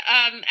 Yeah,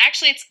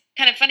 actually, it's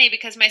kind of funny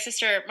because my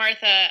sister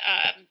Martha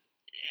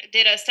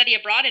did a study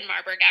abroad in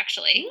Marburg,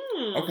 actually.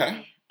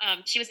 Okay.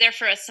 She was there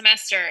for a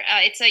semester.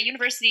 It's a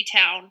university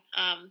town,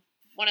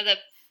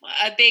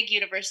 a big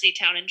university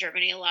town in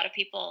Germany. A lot of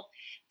people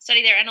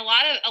study there, and a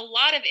lot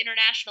of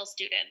international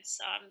students.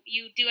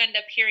 You do end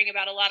up hearing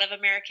about a lot of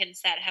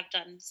Americans that have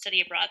done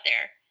study abroad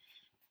there.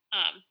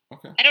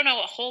 Okay. I don't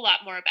know a whole lot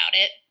more about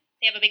it.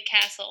 They have a big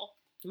castle.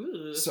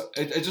 Ooh. So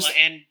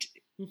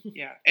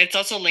it's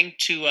also linked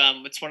to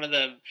it's one of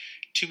the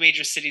 2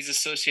 major cities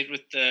associated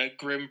with the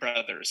Grimm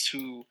brothers,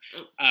 who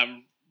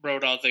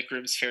wrote all the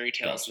Grimm's fairy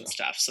tales and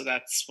stuff. So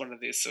that's one of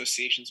the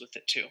associations with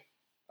it too.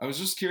 I was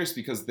just curious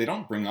because they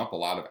don't bring up a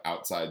lot of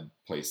outside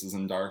places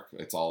in Dark.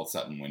 It's all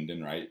set in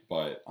Winden, right?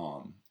 But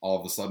all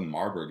of a sudden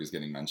Marburg is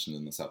getting mentioned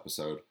in this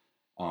episode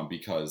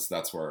because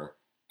that's where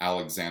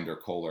Alexander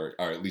Kohler,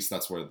 or at least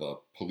that's where the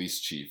police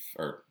chief,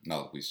 or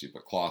not the police chief,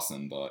 but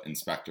Clausen, the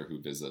inspector who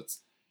visits,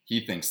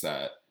 he thinks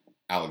that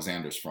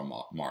Alexander's from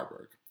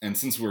Marburg. And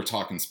since we were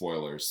talking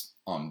spoilers,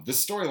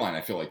 this storyline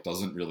I feel like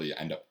doesn't really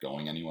end up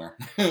going anywhere.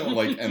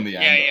 Like in the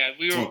end.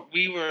 Yeah.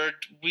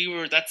 We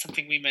were. That's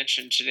something we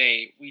mentioned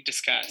today. We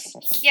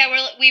discussed. Yeah,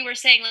 we were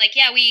saying like,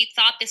 yeah, we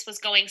thought this was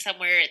going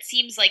somewhere. It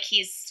seems like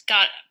he's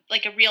got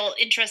like a real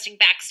interesting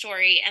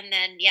backstory, and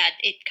then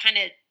it kind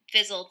of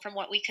fizzled from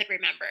what we could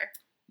remember.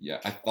 Yeah,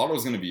 I thought it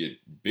was going to be a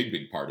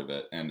big part of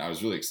it, and I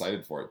was really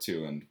excited for it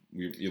too. And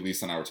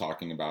Elise and I were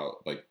talking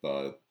about like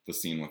the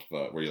scene with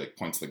where he like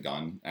points the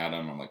gun at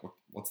him. I'm like,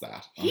 what's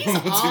that? He's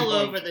all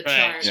over the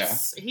charts. Yeah.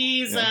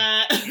 He's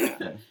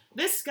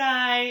this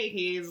guy.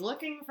 He's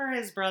looking for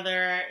his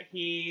brother.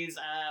 He's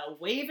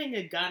waving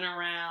a gun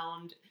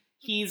around.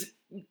 He's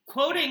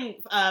quoting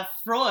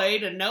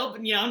Freud and not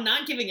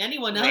giving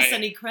anyone else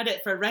any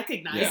credit for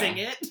recognizing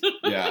it.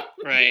 Yeah.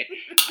 Right.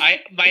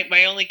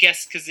 My only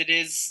guess, because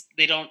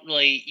we don't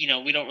really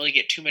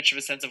get too much of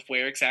a sense of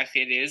where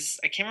exactly it is.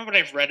 I can't remember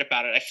what I've read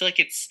about it. I feel like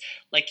it's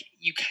like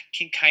you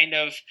can kind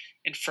of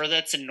infer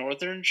that's in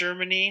northern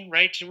Germany,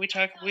 right? Didn't we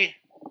talk? I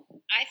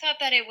thought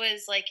that it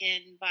was like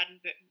in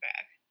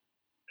Baden-Württemberg.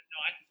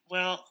 No,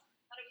 I thought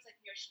it was like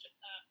near Stuttgart.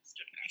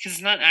 Because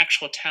it's not an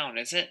actual town,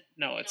 is it?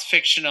 No, it's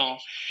fictional.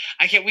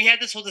 We had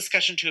this whole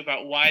discussion too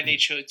about why they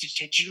chose.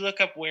 Did you look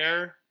up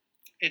where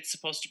it's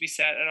supposed to be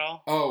set at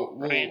all? Oh,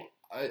 well,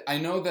 I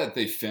know that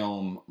they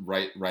film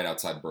right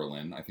outside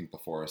Berlin. I think the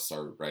forests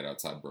are right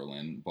outside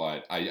Berlin,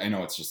 but I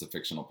know it's just a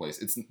fictional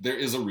place. There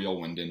is a real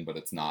Winden, but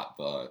it's not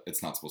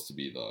supposed to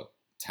be the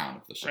town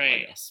of the ship,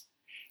 I guess.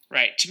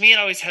 Right. To me, it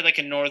always had like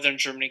a northern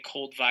Germany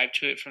cold vibe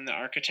to it from the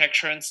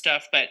architecture and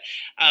stuff. But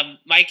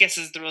my guess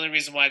is the only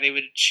reason why they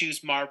would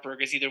choose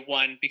Marburg is either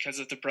one, because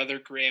of the Brother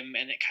Grimm,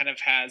 and it kind of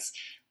has,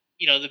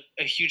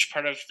 a huge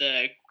part of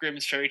the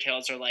Grimm's fairy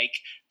tales are like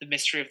the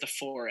mystery of the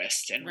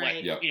forest and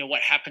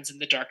what happens in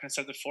the darkness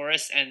of the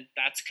forest, and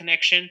that's a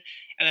connection.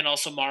 And then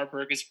also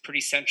Marburg is pretty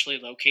centrally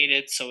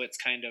located, so it's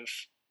kind of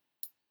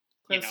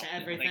Close to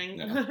everything.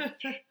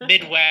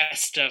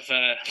 Midwest of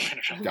I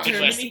don't know, Gotcha.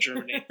 Midwest of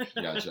Germany.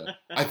 Gotcha.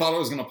 I thought I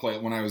was gonna play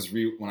it when I was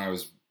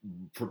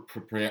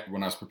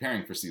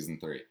preparing for season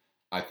 3.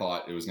 I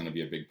thought it was going to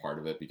be a big part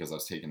of it because I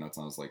was taking notes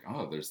and I was like,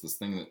 oh, there's the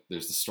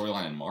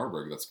storyline in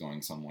Marburg that's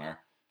going somewhere.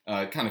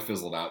 It kind of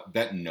fizzled out.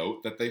 That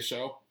note that they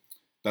show,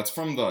 that's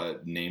from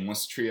the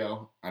Nameless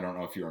trio. I don't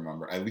know if you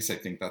remember. At least I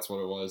think that's what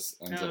it was.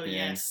 Ends up being.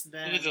 Yes.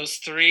 Ooh, those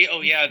 3.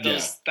 Oh yeah,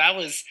 that's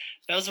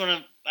one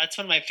of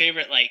my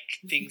favorite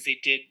things they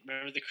did.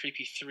 Remember the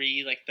creepy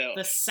 3,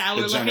 the sour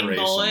looking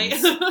boy.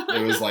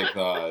 It was like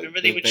the. Remember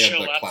they would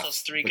show up. Those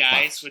 3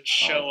 guys would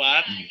show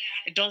up,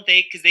 and don't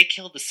they? Because they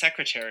killed the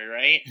secretary,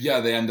 right? Yeah,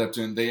 they end up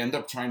trying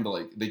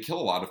to they kill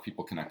a lot of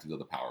people connected to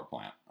the power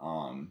plant.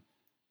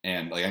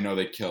 And I know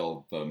they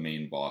kill the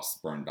main boss,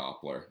 Bernd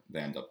Doppler. They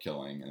end up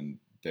killing, and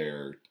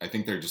I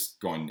think they're just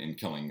going and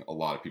killing a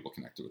lot of people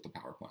connected with the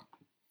power plant.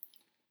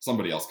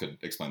 Somebody else could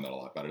explain that a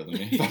lot better than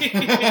me.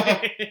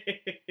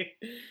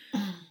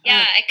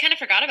 Yeah, I kind of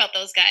forgot about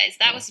those guys.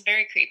 That was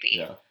very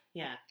creepy.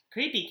 Yeah,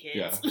 creepy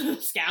kids.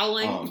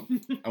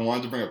 Scowling. I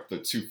wanted to bring up the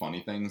 2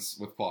 funny things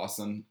with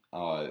Clausen.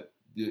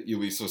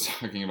 Elise was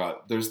talking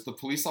about, there's the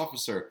police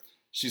officer,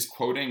 she's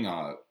quoting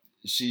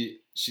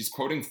she's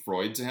quoting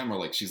Freud to him,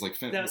 or she's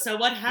so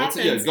what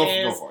happens is go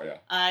for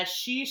it,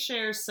 she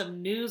shares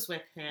some news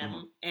with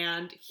him,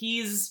 and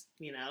he's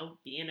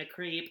being a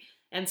creep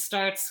and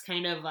starts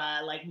kind of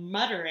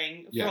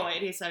muttering Freud.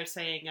 He starts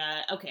saying,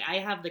 okay, I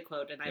have the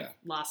quote and I've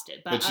lost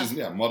it, but she's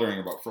muttering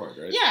about Freud,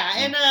 right?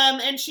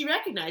 And she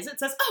recognizes it,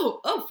 says,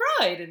 oh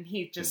Freud, and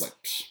he just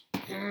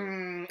He's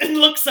and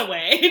looks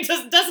away. He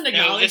doesn't acknowledge.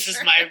 No, this is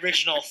my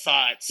original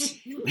thoughts.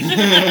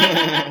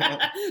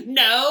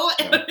 No,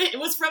 it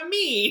was from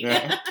me.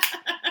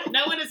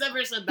 No one has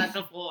ever said that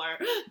before.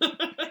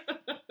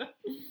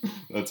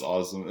 That's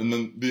awesome. And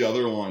then the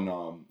other one,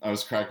 I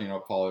was cracking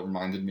up, Paul. It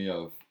reminded me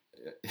of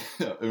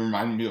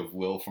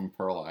Will from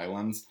Pearl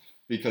Islands,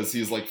 because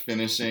he's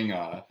finishing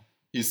the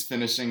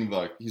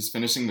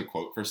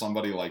quote for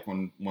somebody,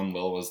 when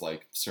Lil was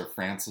like Sir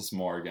Francis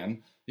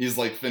Morgan. He's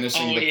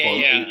finishing the quote.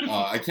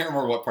 Yeah. I can't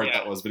remember what part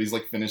that was, but he's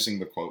finishing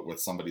the quote with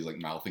somebody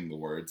mouthing the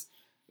words.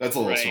 That's a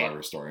little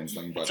Survivor Stories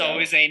thing, but it's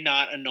always a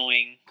not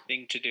annoying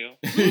thing to do.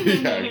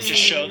 Exactly. To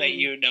show that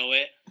you know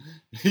it.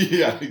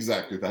 Yeah,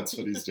 exactly. That's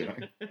what he's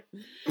doing.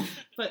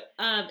 But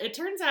it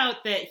turns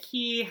out that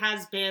he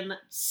has been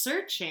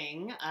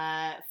searching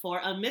for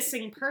a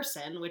missing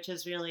person, which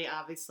is really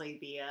obviously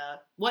the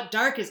what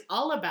Dark is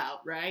all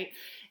about, right?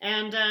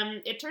 And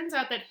it turns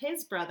out that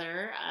his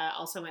brother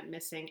also went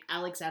missing,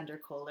 Alexander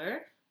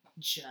Kohler,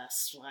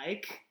 just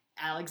like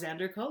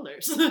Alexander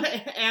Kohler's.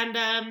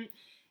 And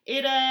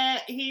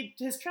he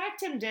has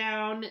tracked him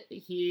down.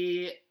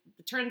 It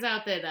turns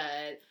out that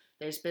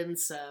there's been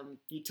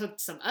he took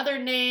some other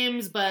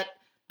names, but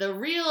the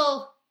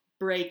deal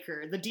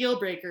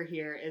breaker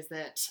here is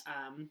that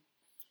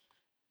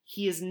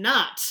he is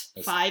not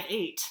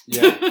 5'8".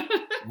 Yeah.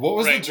 What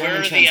was the Where German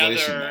are the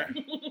translation other-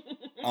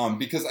 there?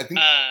 Because I think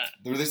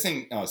were they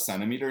saying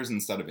centimeters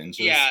instead of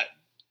inches? Yeah,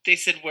 they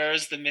said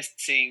where's the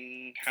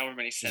missing however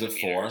many Is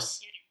centimeters?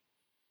 it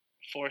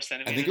 4? 4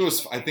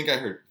 centimeters. I think I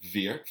heard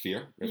Veer.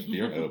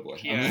 Oh boy.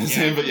 Yeah, I'm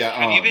saying, but yeah.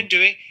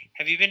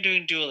 Have you been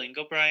doing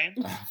Duolingo, Brian?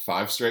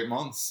 5 straight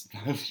months.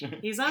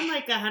 He's on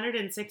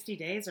 160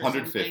 days or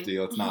 150.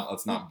 something.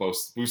 Let's not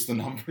boost the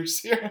numbers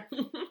here.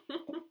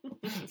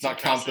 Let's not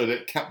count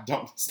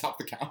don't stop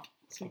the count.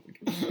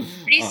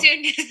 Pretty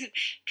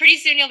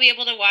soon you'll be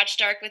able to watch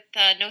Dark with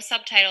no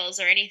subtitles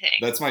or anything.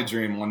 That's my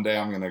dream. One day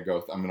I'm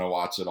gonna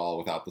watch it all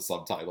without the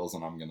subtitles,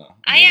 and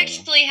I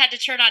actually had to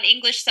turn on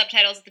English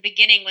subtitles at the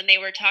beginning when they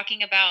were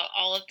talking about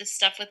all of the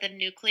stuff with the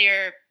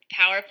nuclear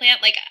power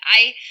plant.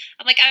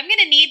 I'm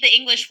gonna need the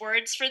English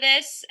words for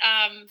this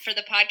for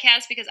the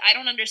podcast, because I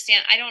don't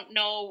understand. I don't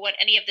know what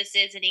any of this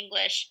is in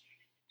English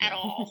at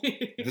all.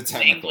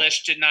 The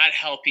English did not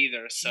help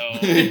either, so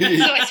So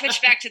I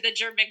switched back to the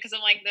German because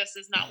I'm like, this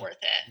is not worth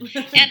it.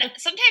 And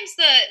sometimes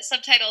the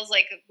subtitles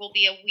will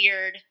be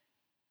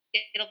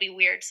it'll be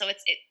weird, so it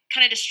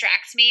kind of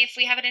distracts me if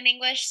we have it in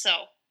English. So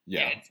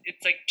yeah,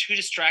 it's too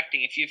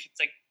distracting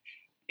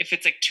if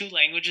it's 2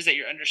 languages that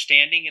you're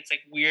understanding. It's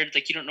weird,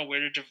 you don't know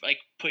where to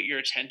put your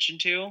attention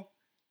to.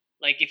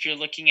 If you're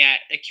looking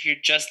at if you're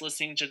just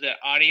listening to the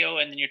audio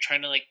and then you're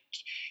trying to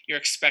you're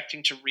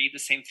expecting to read the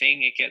same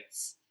thing,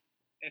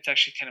 it's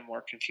actually kind of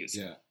more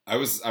confusing. Yeah, I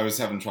was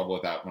having trouble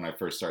with that when I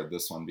first started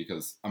this one,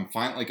 because I'm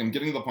fine. I'm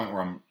getting to the point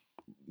where I'm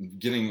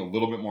getting a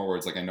little bit more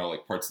words. I know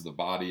parts of the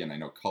body, and I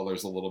know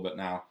colors a little bit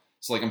now.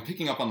 So I'm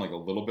picking up on a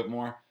little bit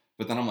more.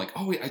 But then I'm like,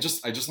 oh wait, I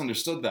just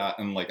understood that,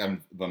 and I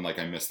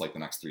missed the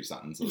next 3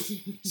 sentences.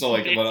 So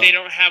they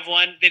don't have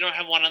one. They don't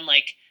have one on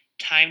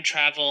time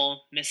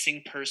travel,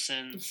 missing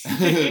persons,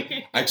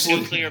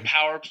 Actually, nuclear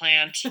power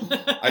plant,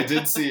 I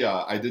did see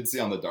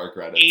on the dark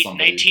Reddit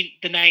somebody.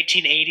 the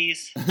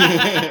 1980s.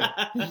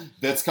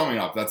 That's coming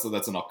up. That's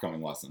an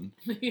upcoming lesson.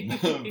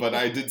 But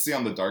I did see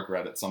on the dark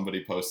Reddit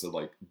somebody posted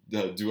like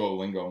the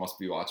Duolingo must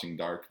be watching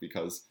Dark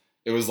because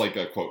it was like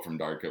a quote from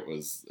Dark. It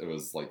was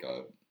like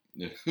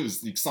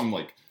some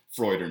like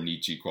Freud or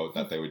Nietzsche quote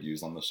that they would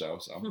use on the show.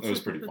 So it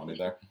was pretty funny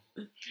there.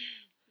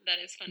 That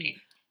is funny.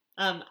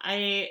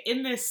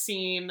 In this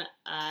scene,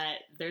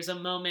 there's a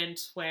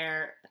moment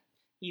where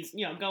he's,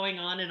 going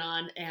on,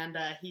 and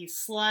he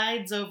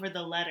slides over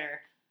the letter.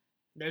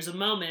 There's a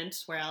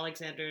moment where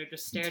Alexander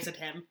just stares at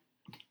him,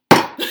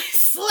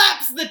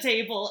 slaps the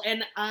table,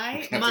 and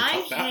my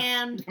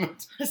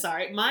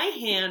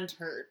hand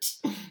hurt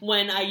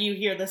when you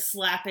hear the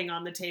slapping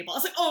on the table. I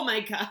was like, oh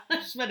my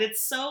gosh, but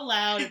it's so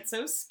loud, it's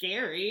so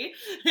scary.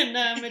 And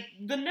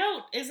the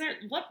note,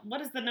 what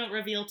does the note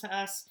reveal to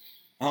us?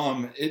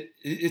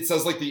 It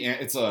says like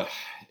it's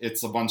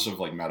a bunch of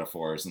like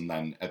metaphors, and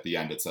then at the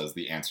end it says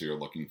the answer you're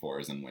looking for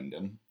is in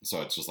Wyndon.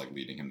 So it's just like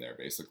leading him there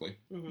basically.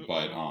 Mm-hmm.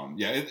 But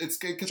yeah, it's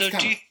so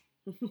kind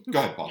of. Go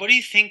ahead, Paul. What do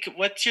you think?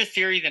 What's your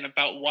theory then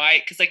about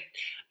why? Because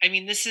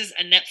this is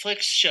a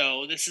Netflix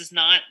show. This is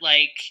not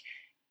like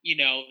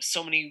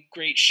so many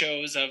great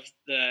shows of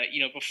the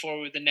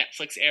before the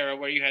Netflix era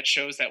where you had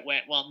shows that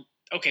went well.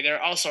 Okay,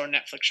 there also are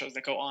Netflix shows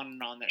that go on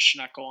and on that should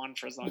not go on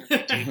for as long as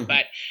they did.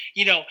 But,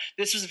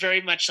 this was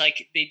very much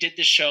like they did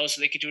the show so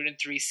they could do it in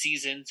 3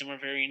 seasons and were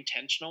very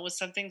intentional with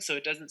something. So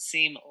it doesn't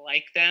seem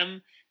like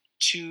them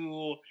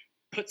to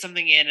put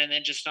something in and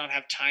then just not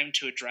have time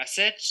to address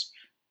it.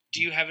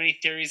 Do you have any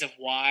theories of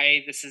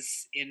why this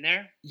is in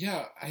there?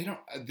 Yeah, I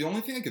don't. The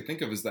only thing I could think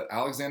of is that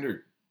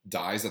Alexander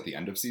dies at the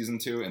end of season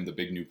 2 in the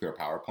big nuclear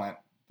power plant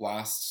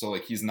blast. So,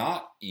 like, he's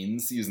not in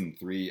season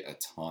 3 a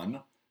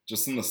ton.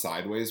 Just in the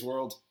Sideways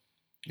world.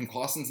 And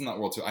Clausen's in that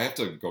world too. I have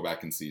to go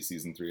back and see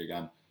season 3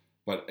 again.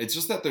 But it's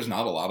just that there's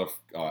not a lot of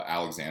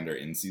Alexander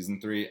in season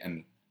 3.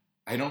 And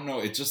I don't know.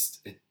 It's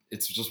just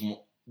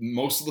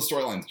most of the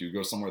storylines do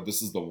go somewhere.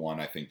 This is the one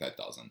I think that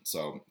doesn't.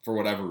 So for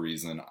whatever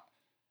reason,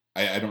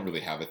 I don't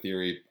really have a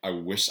theory. I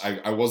wish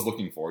I was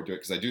looking forward to it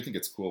because I do think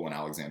it's cool when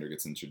Alexander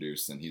gets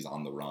introduced and he's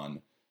on the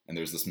run. And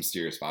there's this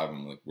mysterious vibe.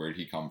 I'm like, where'd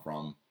he come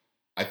from?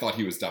 I thought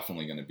he was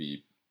definitely going to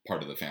be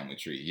part of the family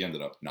tree. He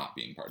ended up not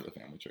being part of the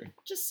family tree.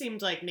 Just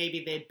seemed like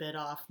maybe they bit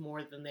off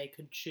more than they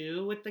could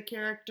chew with the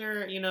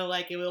character.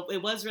 Like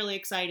it was really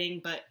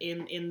exciting, but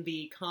in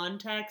the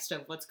context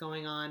of what's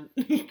going on,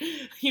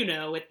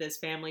 with this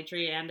family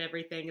tree and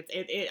everything,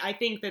 I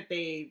think that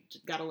they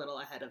got a little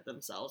ahead of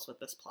themselves with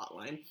this plot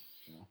line.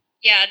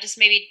 Yeah, just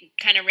maybe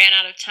kind of ran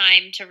out of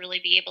time to really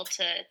be able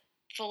to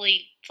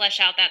fully flesh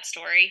out that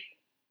story.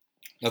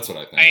 That's what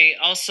I think. I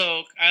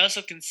also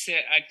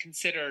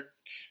considered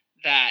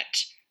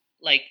that.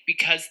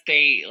 Because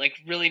they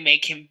really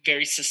make him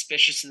very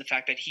suspicious in the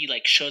fact that he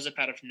shows up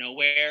out of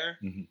nowhere,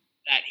 mm-hmm.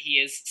 that he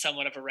is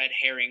somewhat of a red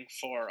herring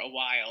for a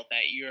while,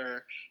 that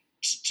you're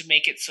to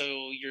make it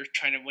so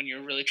when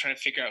you're really trying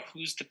to figure out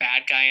who's the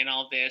bad guy in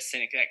all this,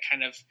 and that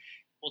kind of,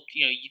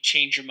 you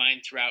change your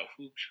mind throughout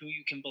who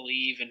you can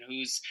believe and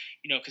who's,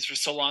 because for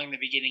so long in the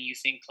beginning you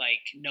think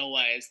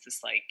Noah is this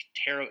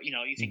terror,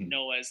 you think mm-hmm.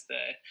 Noah is the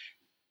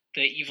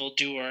evil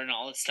doer and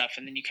all this stuff,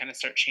 and then you kind of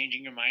start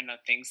changing your mind on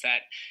things that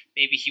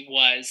maybe he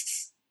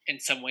was in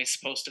some way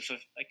supposed to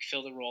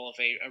fill the role of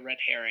a red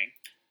herring.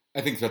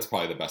 I think that's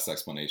probably the best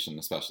explanation,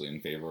 especially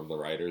in favor of the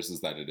writers, is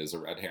that it is a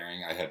red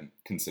herring. I hadn't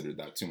considered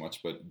that too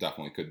much, but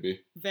definitely could be.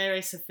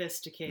 Very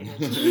sophisticated.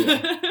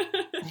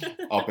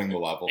 Upping the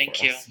level.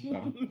 Thank you. Us.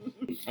 Yeah.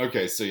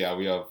 Okay, so yeah,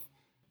 we have.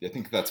 I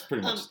think that's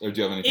pretty much. Or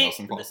do you have anything else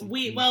in Clausen?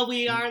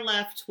 We are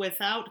left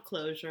without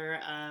closure.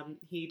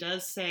 He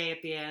does say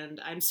at the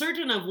end, "I'm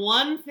certain of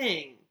one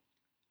thing: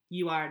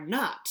 you are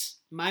not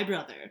my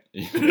brother."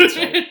 Yeah, that's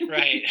right.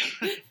 Right.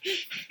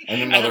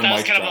 And another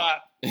mic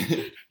drop.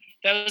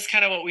 That was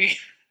kind of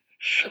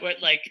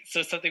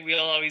so something we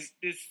all always.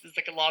 This is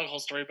like a long whole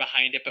story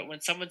behind it, but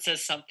when someone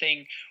says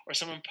something or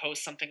someone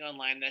posts something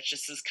online that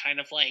just is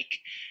kind of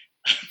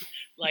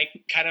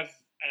kind of.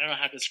 I don't know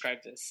how to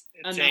describe this.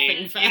 It's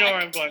you know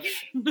where I'm going.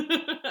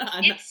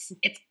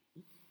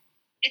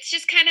 It's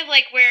just kind of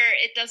where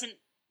it doesn't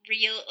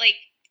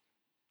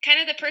kind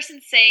of the person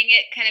saying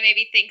it kind of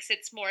maybe thinks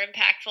it's more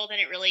impactful than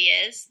it really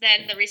is.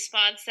 Then the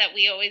response that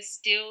we always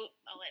do,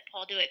 I'll let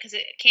Paul do it because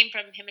it came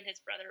from him and his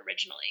brother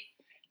originally.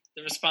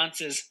 The response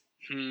is,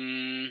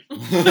 It's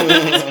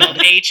called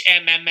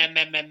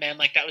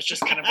HMMMMMM. That was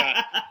just kind of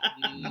a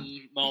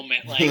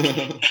moment.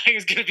 It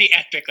was gonna be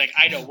epic.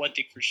 I know one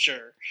thing for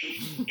sure.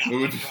 It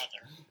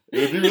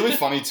would be really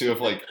funny too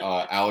if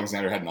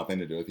Alexander had nothing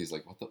to do with. He's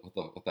like, what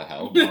the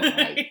hell? No,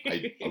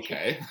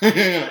 okay.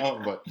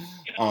 But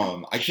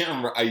I can't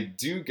remember. I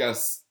do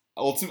guess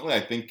ultimately I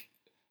think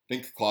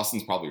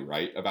Clausen's probably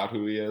right about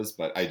who he is,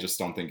 but I just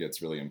don't think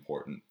it's really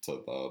important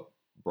to the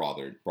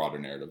broader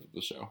narrative of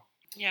the show.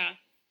 Yeah.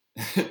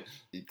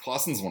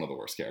 Clausen's one of the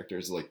worst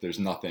characters. Like, there's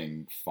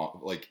nothing fun.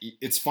 Like,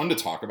 it's fun to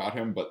talk about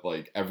him, but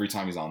like every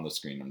time he's on the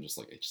screen, I'm just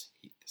like, I just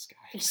hate this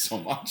guy so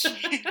much.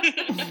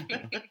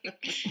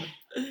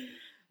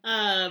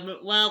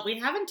 Well, we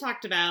haven't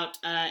talked about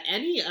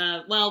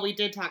well, we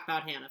did talk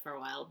about Hannah for a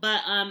while,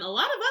 but a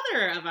lot of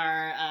other of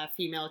our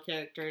female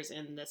characters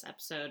in this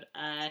episode.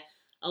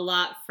 A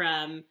lot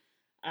from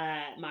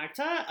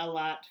Marta, a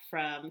lot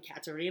from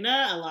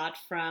Katerina, a lot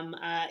from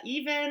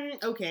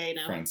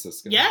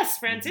Franziska. Yes,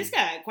 Franziska.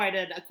 Mm-hmm.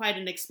 Quite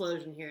an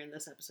explosion here in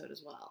this episode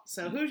as well.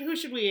 So who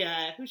should we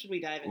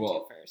dive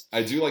into first?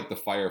 I do like the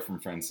fire from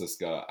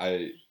Franziska.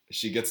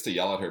 She gets to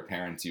yell at her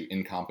parents, "You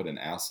incompetent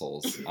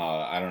assholes."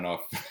 I don't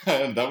know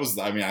if that was.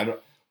 I mean, I don't.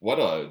 What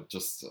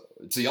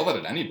to yell that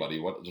at anybody.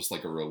 What just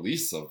like a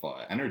release of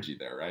energy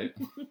there, right?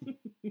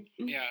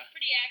 Yeah.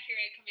 Pretty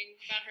accurate coming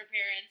about her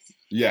parents.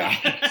 Yeah,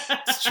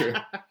 it's true.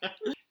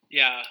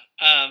 Yeah.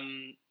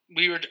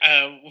 We were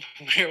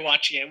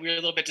watching it. We were a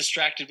little bit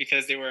distracted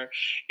because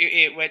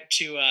it went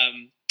to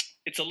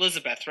it's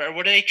Elizabeth, right?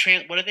 What do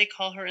they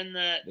call her in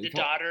the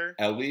daughter?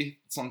 Ellie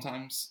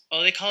sometimes.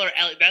 Oh, they call her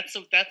Ellie. That's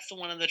the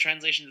one of the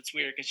translations that's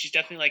weird because she's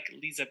definitely like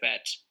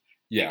Elizabeth.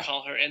 Yeah. They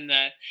call her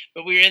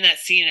but we were in that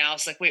scene and I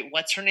was like, wait,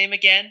 what's her name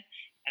again?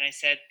 And I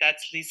said,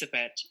 that's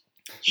Elizabeth.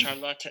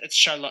 Charlotta. It's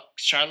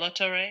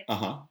Charlotta, right?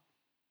 Uh-huh.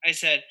 I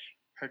said,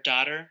 her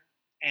daughter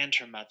and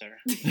her mother.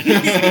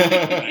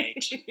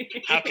 Right.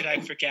 How could I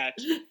forget?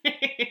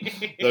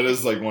 That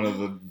is like one of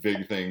the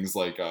big things,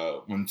 like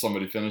when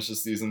somebody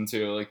finishes season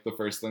 2, like the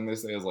first thing they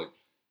say is like,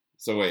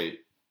 so wait,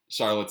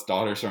 Charlotte's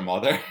daughter's her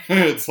mother?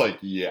 It's like,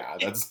 yeah,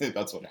 that's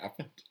what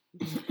happened.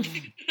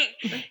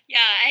 Yeah,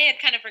 I had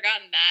kind of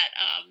forgotten that.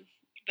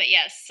 But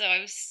yes, so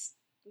I was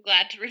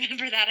glad to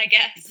remember that, I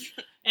guess.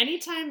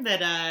 Anytime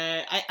that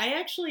I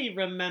actually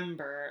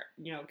remember,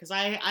 because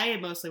I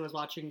mostly was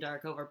watching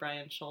Dark over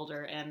Brian's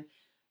shoulder, and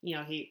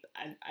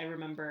I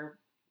remember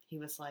he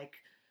was like,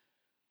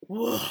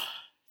 whoa,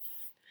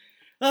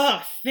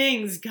 oh,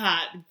 things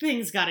got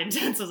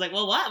intense. I was like,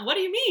 well, what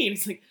do you mean?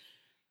 It's like,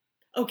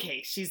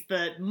 okay, she's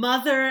the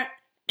mother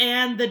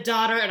and the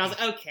daughter, and I was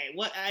like, okay,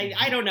 what?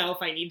 I don't know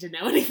if I need to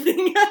know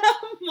anything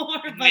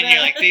more. And then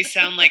you're like, they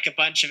sound like a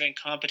bunch of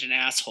incompetent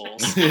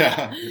assholes.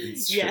 Yeah,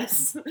 it's true.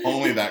 Yes.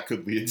 Only that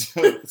could lead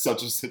to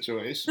such a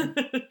situation.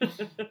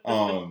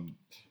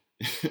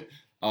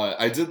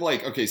 I did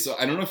like, okay, so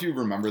I don't know if you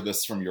remember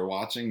this from your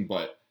watching,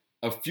 but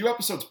a few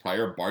episodes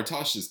prior,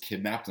 Bartosz is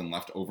kidnapped and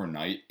left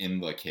overnight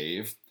in the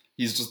cave.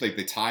 He's just like,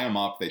 they tie him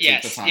up, they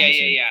take the time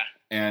machine. Yeah.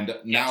 And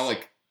now,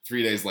 like,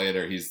 3 days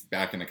later, he's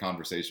back in a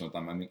conversation with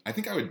them. I mean, I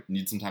think I would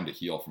need some time to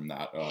heal from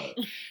that.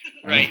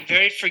 Right,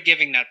 very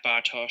forgiving, that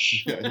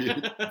Bartosz.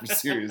 Yeah,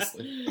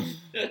 seriously.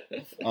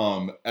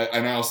 And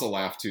I also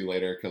laughed too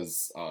later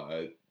because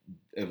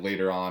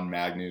later on,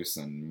 Magnus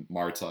and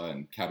Marta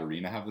and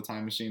Katerina have the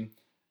time machine,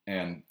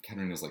 and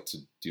Katerina's like, "So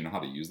do you know how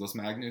to use this,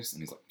 Magnus?"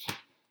 And he's like,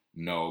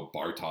 "No,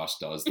 Bartosz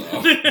does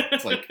though."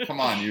 It's like, come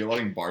on, you're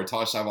letting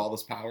Bartosz have all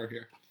this power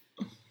here.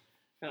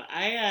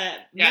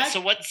 So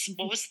what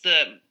was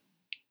the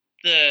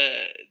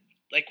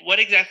like, what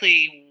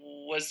exactly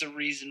was the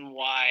reason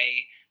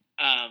why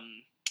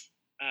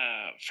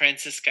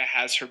Franziska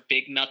has her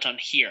big meltdown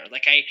here?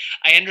 Like,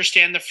 I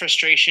understand the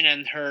frustration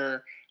and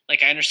her,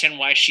 like, I understand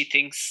why she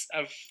thinks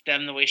of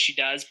them the way she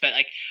does, but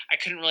like, I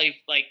couldn't really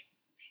like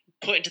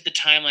put into the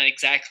timeline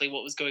exactly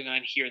what was going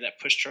on here that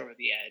pushed her over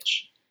the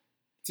edge.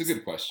 It's a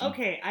good question.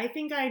 Okay, I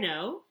think I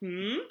know.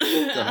 Go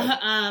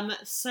ahead.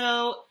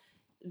 So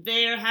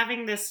they're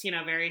having this,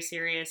 very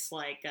serious,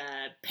 like,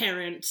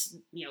 parent,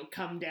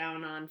 come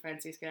down on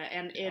Franziska,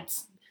 and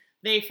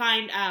they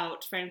find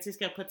out,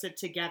 Franziska puts it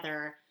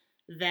together,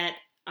 that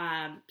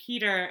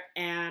Peter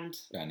and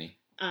Benny.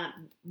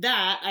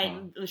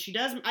 She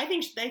does. I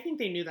think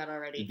they knew that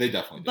already. They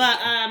definitely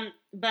did.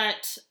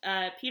 But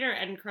Peter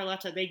and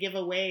Carlotta, they give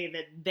away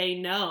that they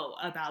know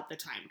about the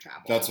time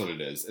travel. That's what it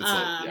is. It's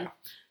like, yeah.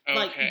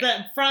 Like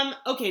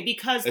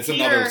because it's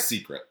Peter, another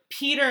secret.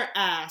 Peter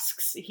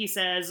asks, he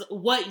says,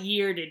 "What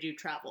year did you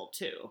travel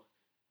to?"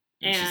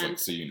 And she's like,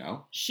 "So you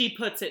know?" She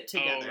puts it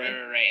together.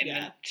 Oh, right. And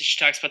then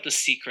she talks about the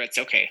secrets.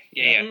 Okay,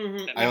 yeah.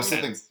 Mm-hmm. I also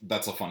think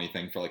that's a funny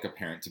thing for like a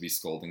parent to be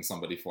scolding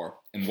somebody for.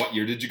 And what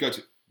year did you go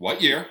to?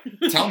 What year?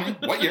 Tell me.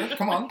 What year?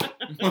 Come on.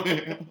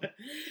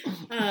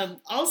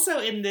 Also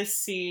in this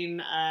scene,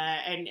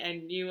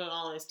 and you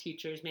all as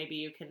teachers, maybe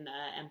you can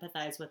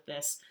empathize with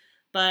this.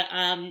 But,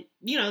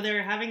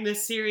 they're having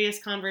this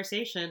serious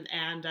conversation,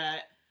 and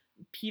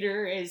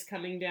Peter is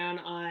coming down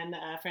on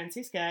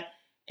Franziska,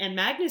 and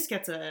Magnus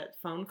gets a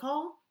phone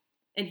call,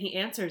 and he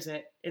answers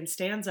it, and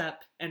stands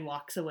up, and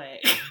walks away.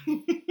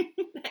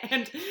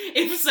 And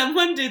if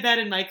someone did that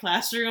in my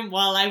classroom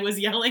while I was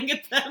yelling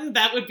at them,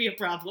 that would be a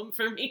problem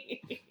for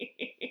me.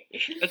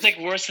 That's like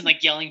worse than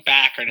like yelling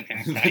back or anything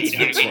like that. You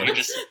know what I mean? You're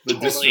just the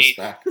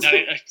disrespect.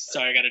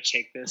 Sorry, I gotta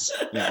take this.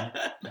 Yeah.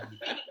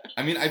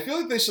 I mean, I feel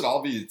like they should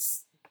all be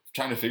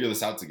trying to figure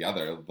this out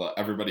together.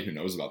 Everybody who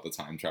knows about the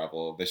time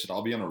travel, they should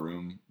all be in a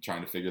room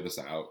trying to figure this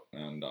out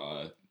and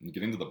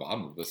getting to the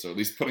bottom of this, or at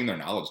least putting their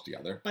knowledge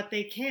together. But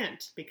they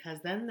can't, because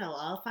then they'll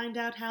all find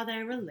out how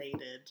they're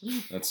related.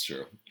 That's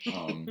true.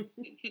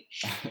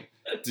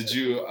 Did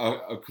you,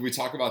 could we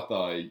talk about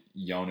the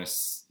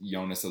Jonas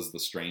as the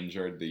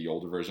stranger, the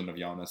older version of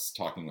Jonas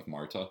talking with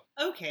Marta?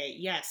 Okay,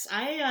 yes.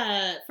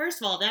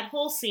 First of all, that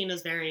whole scene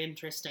is very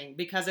interesting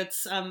because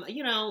it's,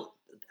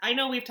 I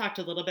know we've talked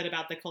a little bit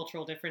about the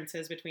cultural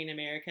differences between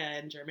America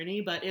and Germany,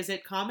 but is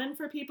it common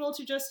for people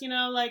to just,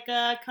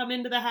 come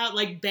into the house,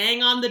 like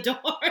bang on the door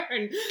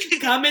and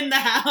come in the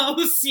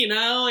house,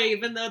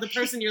 even though the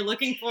person you're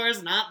looking for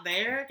is not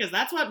there? Because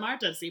that's what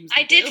Marta seems to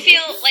do. I did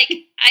feel like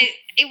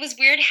it was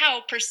weird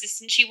how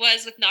persistent she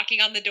was with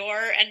knocking on the door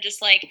and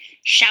just like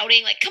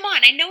shouting, like, come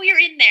on, I know you're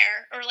in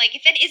there. Or like,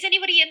 is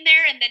anybody in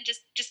there? And then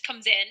just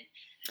comes in.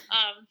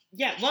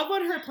 Yeah, what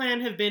would her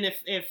plan have been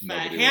if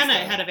Hannah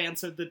had have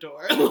answered the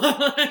door?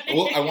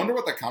 Well, I wonder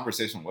what that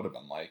conversation would have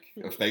been like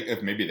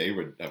if maybe they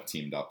would have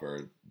teamed up,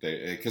 or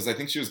because I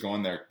think she was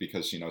going there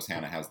because she knows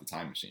Hannah has the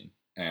time machine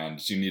and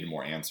she needed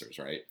more answers,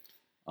 right?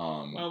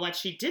 Well, what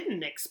she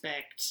didn't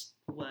expect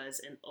was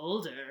an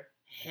older,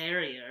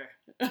 hairier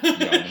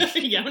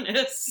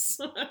Jonas.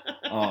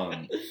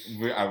 I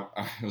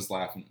was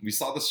laughing. We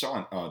saw this show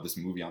on this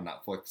movie on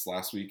Netflix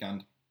last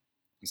weekend.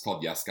 It's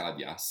called Yes, God,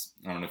 Yes.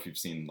 I don't know if you've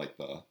seen like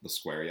the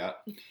square yet.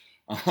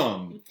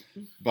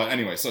 But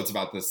anyway, so it's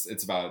about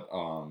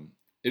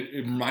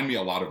it reminded me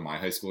a lot of my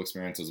high school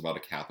experience. It was about a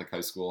Catholic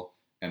high school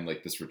and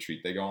like this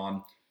retreat they go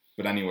on.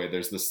 But anyway,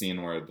 there's this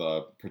scene where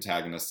the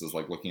protagonist is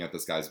like looking at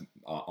this guy's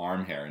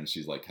arm hair, and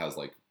she's like, it's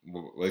like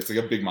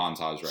a big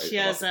montage, right? She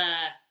has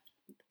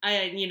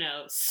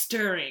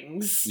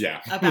stirrings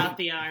about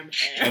the arm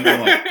hair. And then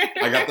like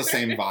I got the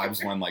same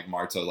vibes when like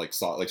Marta like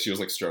saw, like she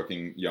was like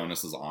stroking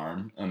Jonas's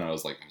arm, and I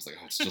was like,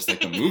 oh, it's just like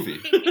the movie.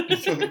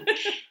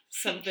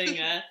 Something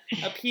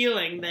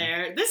appealing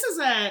there. This is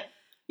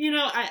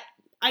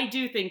I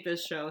do think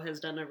this show has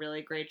done a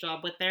really great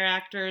job with their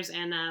actors,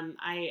 and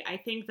I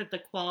think that the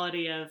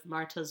quality of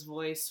Marta's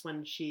voice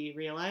when she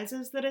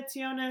realizes that it's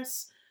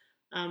Jonas,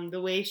 the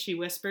way she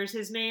whispers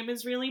his name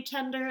is really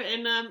tender,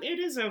 and it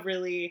is a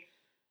really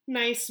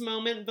nice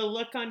moment. The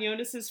look on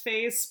Jonas's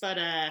face, but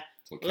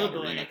so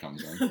Katarina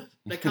comes in.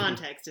 The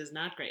context is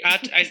not great.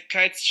 I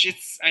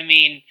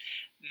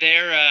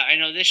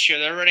know this year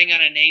they're running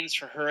out of names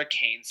for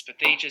hurricanes, but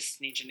they just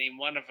need to name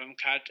one of them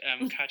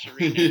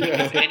Katarina.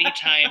 Because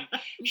anytime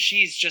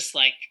she's just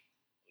like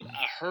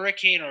a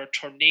hurricane or a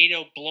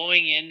tornado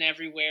blowing in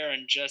everywhere,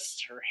 and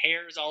just her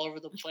hair's all over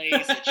the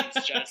place, and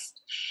she's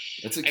just.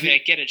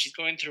 I get it. She's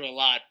going through a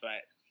lot,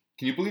 but.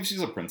 Can you believe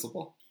she's a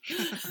principal?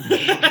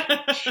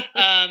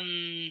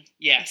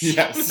 Yes.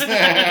 This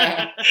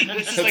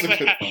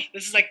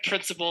is like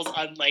principals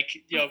on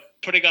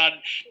putting on.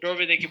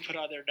 Normally they can put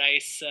on their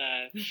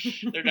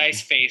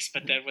nice face,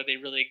 but then when they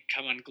really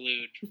come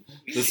unglued,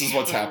 this is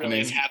what's happening.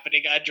 Really is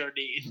happening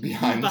underneath,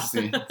 behind the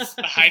scenes,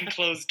 behind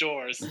closed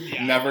doors.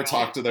 Yeah, never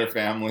talk to their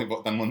family,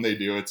 but then when they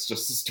do, it's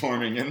just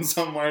storming in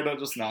somewhere to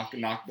just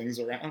knock things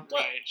around.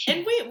 Right.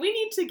 And we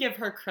need to give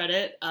her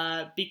credit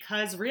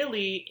because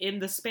really in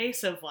the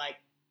space of like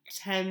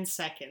 10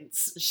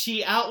 seconds,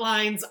 she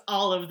outlines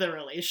all of the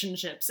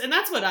relationships, and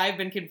that's what I've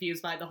been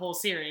confused by the whole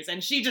series,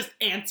 and she just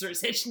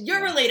answers it.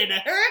 You're related to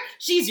her,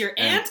 she's your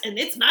aunt, and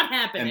it's not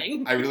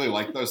happening. And I really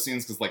like those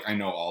scenes because like I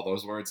know all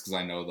those words because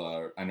I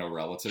know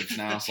relatives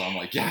now, so I'm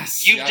like,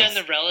 yes. You've done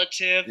the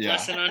relative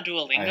lesson on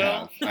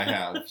Duolingo. I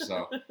have.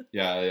 So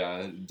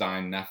yeah,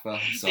 Dein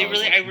Neffe. So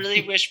I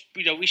really wish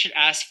we should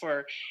ask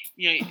for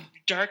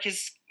Dark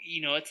is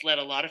it's led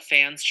a lot of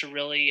fans to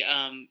really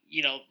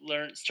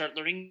start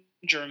learning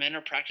German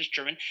or practice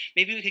German.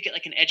 Maybe we could get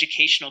like an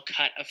educational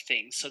cut of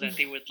things so that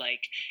they would like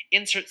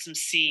insert some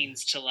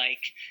scenes to like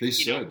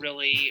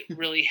really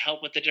really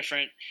help with the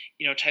different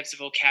types of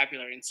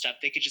vocabulary and stuff.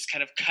 They could just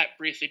kind of cut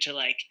briefly to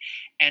like,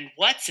 and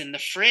what's in the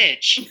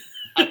fridge?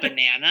 A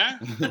banana,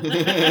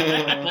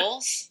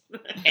 apples,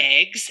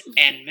 eggs,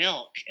 and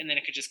milk. And then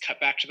it could just cut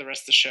back to the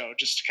rest of the show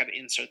just to kind of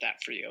insert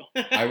that for you.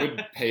 I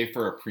would pay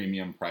for a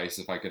premium price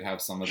if I could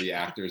have some of the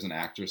actors and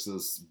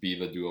actresses be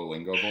the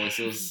Duolingo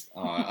voices.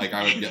 Like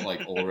I would get like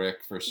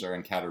Ulrich for sure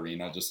and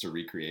Katarina just to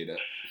recreate it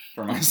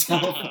for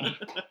myself.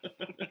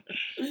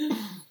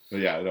 But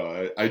yeah,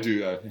 no, I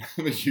do.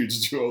 I'm a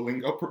huge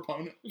Duolingo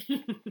proponent.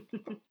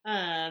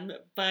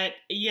 But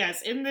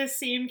yes, in this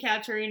scene,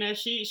 Katarina,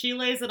 she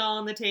lays it all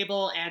on the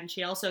table, and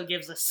she also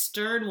gives a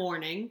stern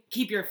warning: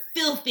 "Keep your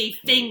filthy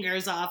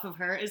fingers off of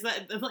her." Is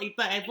that like?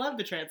 But I love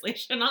the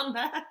translation on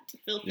that.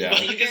 Filthy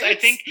fingers. Because I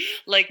think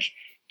like.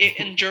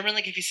 In German,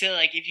 like if you say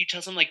like if you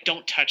tell someone like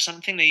don't touch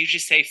something, they usually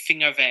say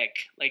Finger weg,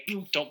 like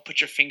don't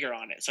put your finger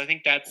on it. So I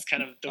think that's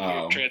kind of the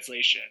weird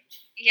translation.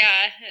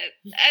 Yeah,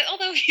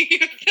 although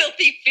your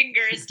filthy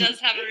fingers does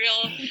have a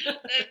real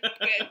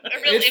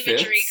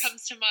imagery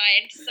comes to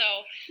mind.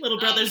 So Little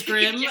Brothers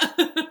Grimm.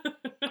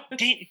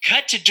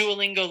 cut to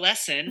Duolingo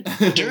lesson.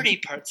 Dirty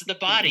parts of the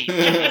body.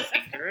 Dirty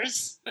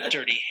fingers.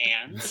 Dirty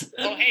hands.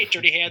 Oh, hey,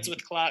 dirty hands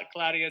with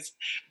Claudia's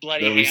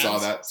bloody Yeah, hands. we saw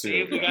that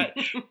too.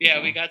 See,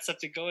 we got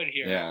something going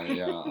here.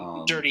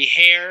 Yeah. Dirty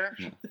hair.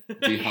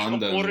 Die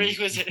Handen. Ulrich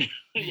was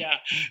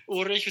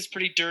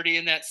pretty dirty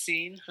in that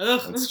scene.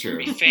 Ugh. That's true.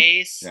 Dirty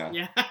face. Yeah.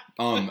 Yeah.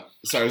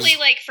 So I was, Usually,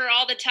 like for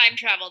all the time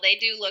travel, they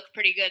do look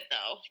pretty good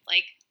though.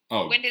 Like,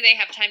 when do they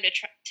have time to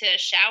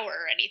shower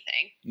or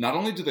anything? Not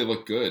only do they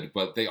look good,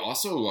 but they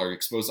also are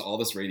exposed to all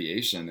this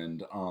radiation,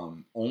 and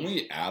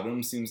only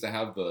Adam seems to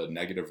have the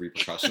negative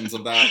repercussions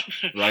of that,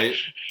 right?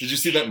 Did you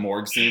see that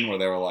morgue scene where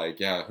they were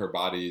like, yeah, her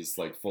body's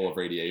like full of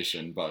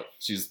radiation, but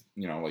she's,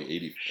 like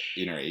 80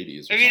 in her 80s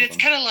or something. It's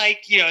kind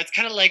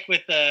of like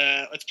with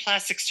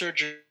plastic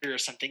surgery or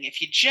something.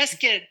 If you just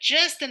get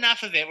just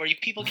enough of it where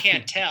people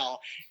can't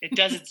tell, it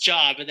does its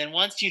job. And then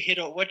once you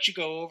once you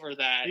go over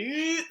that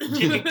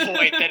tipping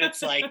point, then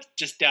it's like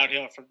just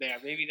downhill from there.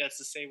 Maybe that's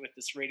the same with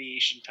this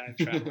radiation time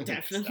travel.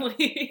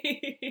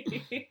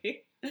 Definitely.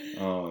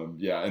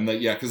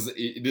 Because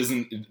it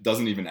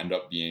doesn't even end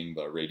up being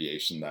the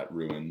radiation that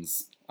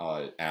ruins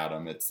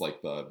Adam. It's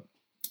like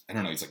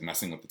he's like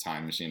messing with the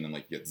time machine and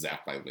like gets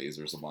zapped by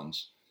lasers a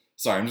bunch.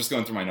 Sorry, I'm just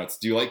going through my notes.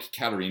 Do you like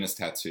Katarina's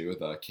tattoo,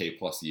 the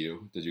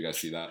K+U? Did you guys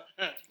see that?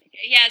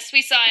 Yes,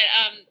 we saw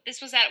it.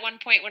 This was at one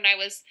point when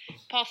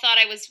Paul thought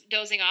I was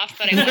dozing off,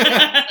 but I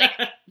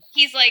wasn't.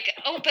 He's like,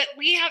 oh, but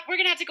we're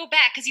gonna have to go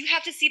back because you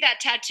have to see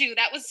that tattoo.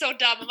 That was so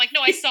dumb. I'm like,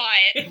 no, I saw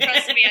it.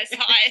 Trust me, I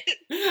saw it.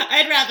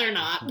 I'd rather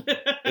not.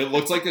 It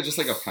looked like just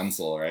like a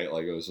pencil, right?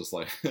 Like it was just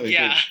like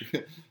yeah.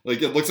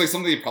 Like it looks like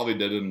something he probably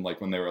did in like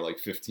when they were like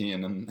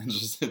 15, and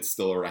it's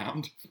still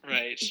around.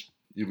 Right.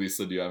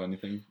 Lisa, do you have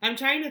anything? I'm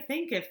trying to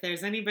think if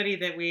there's anybody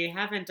that we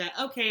haven't.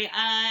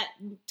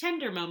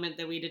 Tender moment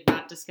that we did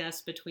not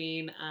discuss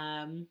between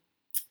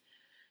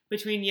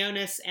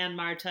Jonas and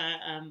Marta.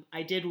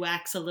 I did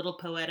wax a little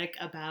poetic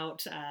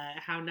about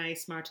how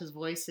nice Marta's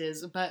voice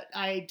is, but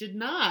I did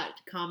not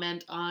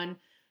comment on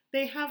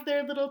they have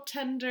their little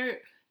tender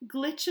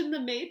glitch in the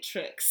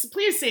matrix.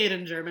 Please say it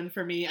in German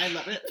for me. I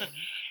love it.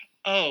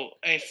 Oh,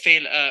 a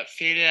Fehler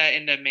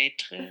in the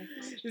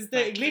Matrix. Is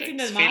the glitch in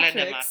the Fehler in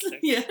the matrix?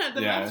 Matrix. Yeah,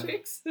 the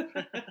matrix.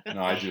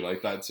 No, I do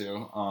like that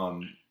too.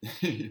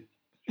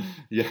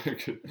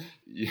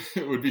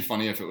 It would be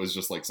funny if it was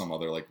just like some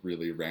other like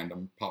really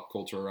random pop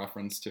culture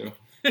reference too.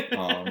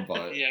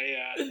 But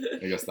yeah.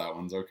 I guess that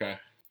one's okay.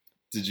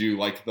 Did you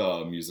like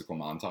the musical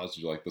montage?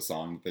 Did you like the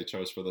song that they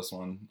chose for this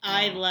one?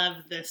 I love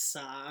this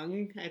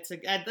song.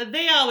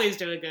 They always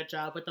do a good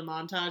job with the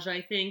montage,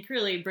 I think.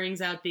 Really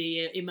brings out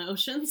the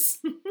emotions.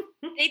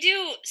 They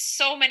do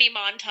so many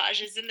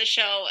montages in the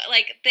show.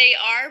 Like, they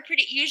are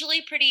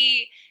usually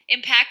pretty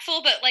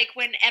impactful, but like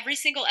when every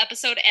single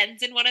episode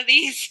ends in one of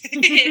these,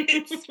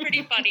 it's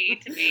pretty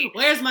funny to me.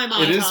 Where's my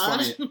montage? It is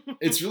funny.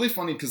 It's really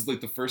funny because like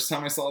the first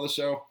time I saw the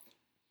show,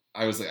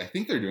 I was like, I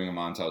think they're doing a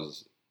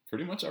montage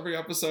pretty much every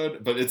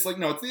episode, but it's like,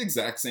 no, it's the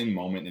exact same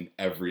moment in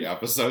every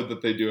episode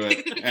that they do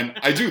it, and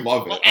I do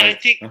love it. Well, and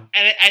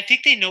I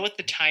think they know what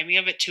the timing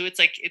of it too. It's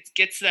like it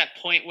gets to that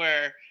point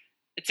where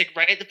it's like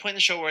right at the point in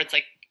the show where it's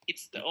like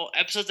it's the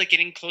episode's like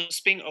getting close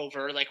to being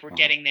over, like we're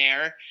getting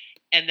there,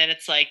 and then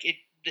it's like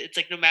it's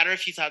like no matter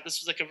if you thought this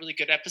was like a really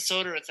good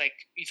episode or it's like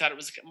you thought it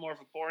was more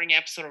of a boring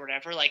episode or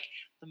whatever, like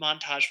the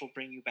montage will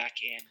bring you back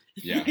in.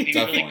 Yeah, and be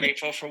definitely. really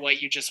grateful for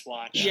what you just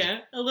watched.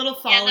 Yeah, a little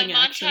falling the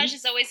action. montage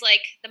is always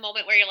like the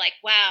moment where you're like,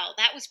 wow,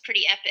 that was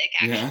pretty epic,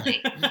 actually.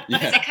 Yeah.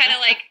 Because it kind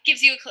of like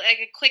gives you a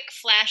quick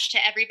flash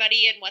to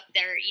everybody and what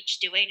they're each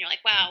doing. You're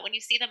like, wow, when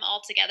you see them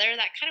all together,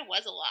 that kind of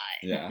was a lot.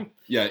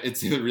 Yeah,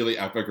 it's either really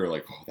epic or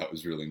like, oh, that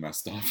was really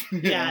messed up.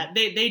 Yeah,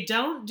 they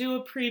don't do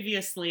a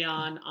previously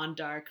on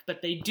Dark,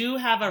 but they do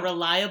have a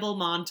reliable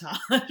montage.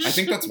 I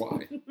think that's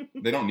why.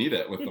 They don't need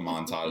it with the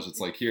montage. It's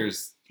like,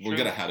 we'll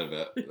get ahead of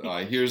it.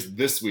 Here's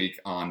this week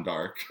on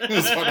Dark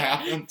is what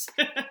happens.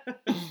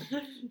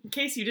 In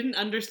case you didn't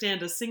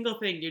understand a single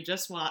thing you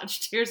just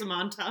watched, here's a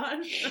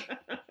montage.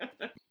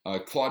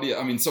 Claudia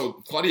ends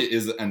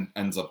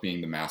up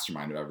being the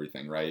mastermind of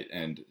everything, right?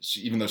 And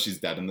even though she's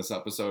dead in this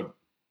episode,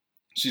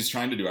 she's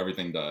trying to do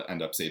everything to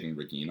end up saving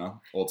Regina,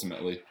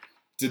 ultimately.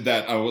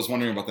 I was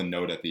wondering about the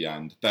note at the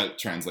end. That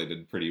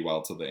translated pretty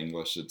well to the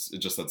English. It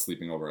just said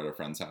sleeping over at a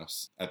friend's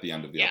house at the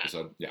end of the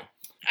episode. Yeah.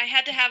 I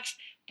had to have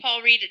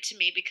Paul read it to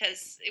me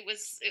because it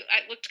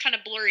looked kind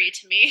of blurry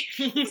to me.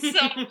 So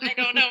I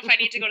don't know if I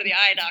need to go to the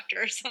eye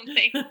doctor or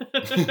something.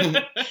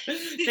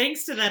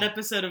 Thanks to that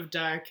episode of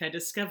Dark, I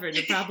discovered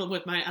a problem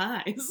with my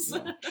eyes.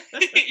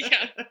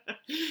 Yeah.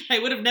 I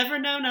would have never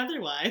known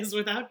otherwise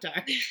without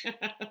Dark.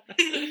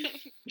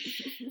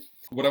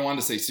 What I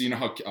wanted to say, so you know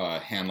how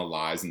Hannah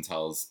lies and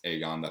tells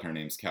Aegon that her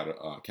name's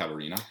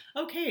Katarina?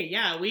 Okay,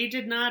 yeah, we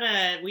did not,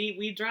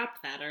 we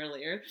dropped that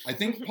earlier. I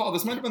think, Paul,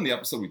 this might have been the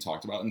episode we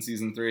talked about in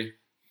season 3,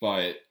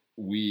 but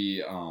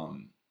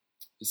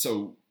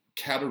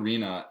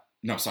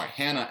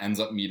Hannah ends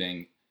up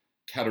meeting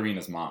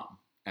Katarina's mom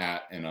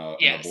at an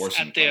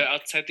abortion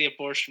outside the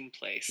abortion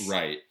place.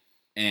 Right.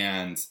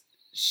 And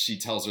she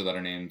tells her that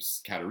her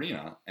name's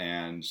Katerina,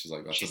 and she's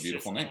like, "That's a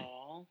beautiful name."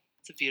 "Aw,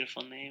 it's a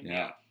beautiful name."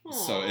 Yeah.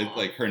 So it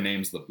like her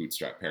name's the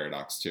bootstrap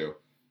paradox too,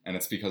 and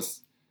it's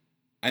because,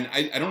 and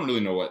I don't really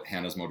know what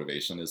Hannah's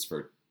motivation is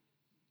for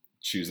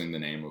choosing the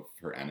name of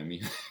her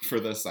enemy for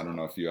this. I don't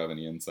know if you have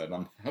any insight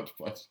on that,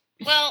 but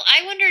Well,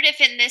 I wondered if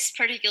in this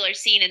particular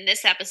scene in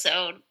this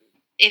episode,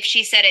 if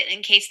she said it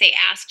in case they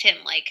asked him,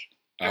 like,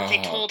 or if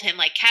they told him,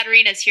 like,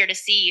 Katerina's here to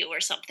see you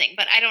or something.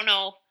 But I don't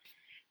know.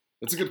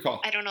 That's a good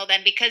call. I don't know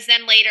then, because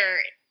then later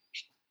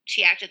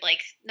she acted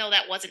like, no,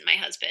 that wasn't my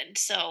husband.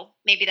 So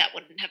maybe that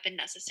wouldn't have been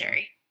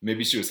necessary.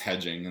 Maybe she was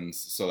hedging, and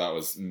so that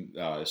was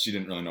she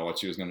didn't really know what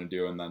she was going to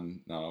do. And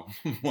then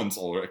once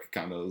Ulrich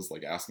kind of was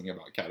like asking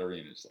about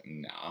Katerina, she's like,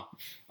 "Nah,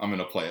 I'm going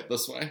to play it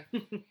this way."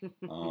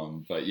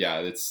 But yeah,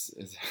 it's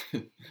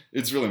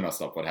it's really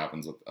messed up what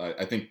happens with.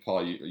 I think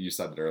Paul, you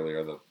said it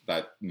earlier,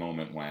 that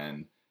moment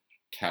when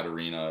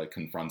Katerina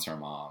confronts her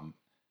mom,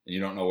 and you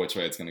don't know which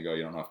way it's going to go.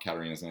 You don't know if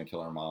Katerina's going to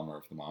kill her mom or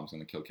if the mom's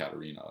going to kill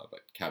Katerina.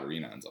 But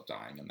Katerina ends up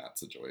dying in that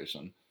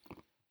situation.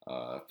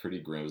 Pretty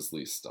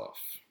grisly stuff.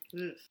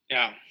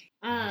 Yeah.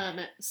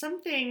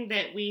 Something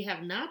that we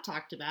have not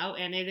talked about,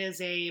 and it is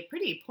a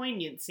pretty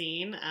poignant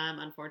scene,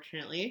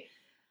 unfortunately.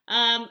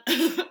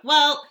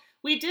 Well,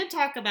 we did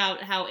talk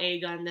about how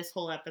Aegon this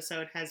whole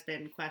episode has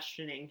been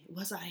questioning,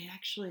 was I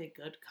actually a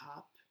good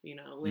cop? You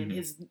know, in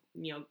his,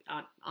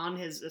 on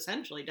his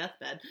essentially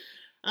deathbed.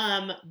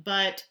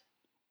 But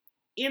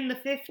in the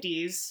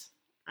 50s,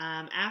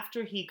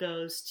 after he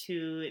goes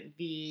to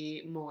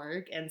the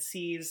morgue and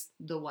sees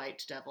the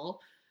White Devil,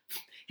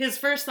 his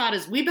first thought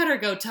is, we better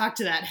go talk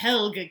to that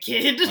Helga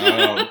kid.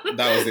 Oh,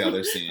 that was the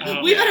other scene.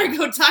 We better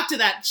go talk to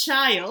that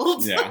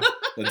child. Yeah,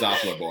 the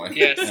Doppler boy.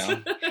 Yes. Yeah.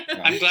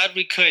 I'm glad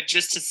we could,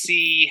 just to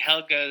see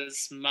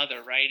Helga's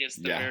mother, right? Is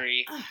the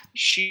very,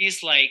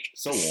 she's like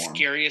So the warm.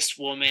 scariest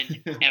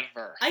woman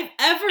ever. I've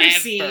ever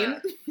seen.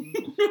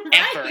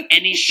 Ever.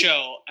 Any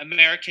show.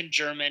 American,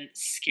 German,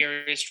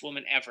 scariest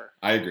woman ever.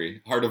 I agree.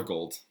 Heart of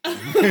gold.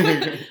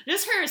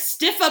 Just her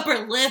stiff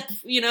upper lip,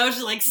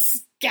 she's like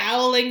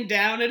scowling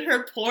down at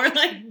her poor,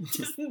 like,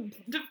 just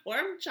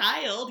deformed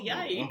child.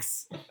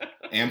 Yikes.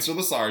 Answer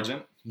the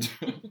sergeant.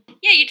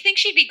 Yeah, you'd think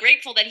she'd be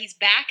grateful that he's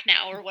back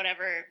now or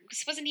whatever.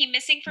 Wasn't he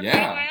missing for quite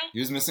a while? He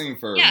was missing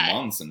for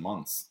months and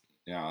months.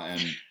 Yeah,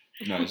 and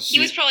he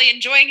was probably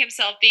enjoying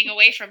himself being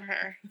away from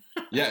her.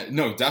 Yeah,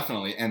 no,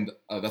 definitely, and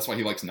that's why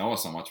he likes Noah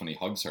so much when he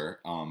hugs her.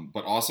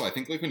 But also, I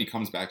think like when he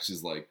comes back,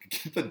 she's like,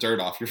 "Get the dirt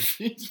off your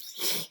feet."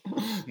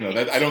 No,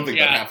 I don't think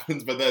that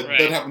happens, but that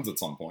happens at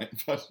some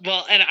point. But.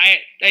 Well, and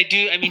I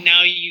do. I mean,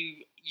 now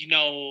you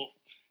know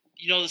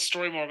the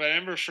story more, but I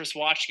remember first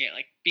watching it,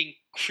 like being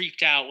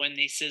creeped out when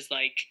he says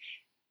like,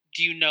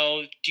 do you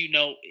know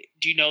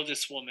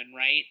this woman,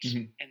 right? Mm-hmm.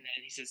 And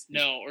then he says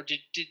no, or did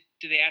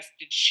they ask,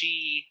 did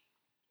she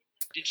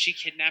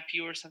kidnap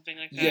you or something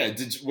like that?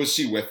 Yeah, was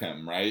she with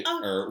him, right?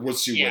 Or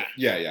was she with?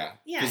 Yeah.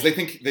 Because they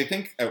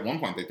think at one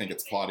point they think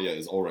it's Claudia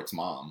is Ulrich's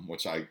mom,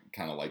 which I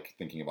kind of like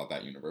thinking about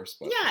that universe.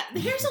 But yeah,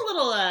 here's a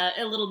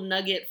little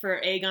nugget for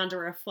Aegon to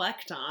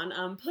reflect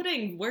on.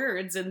 Putting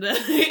words in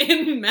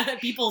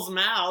people's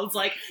mouths,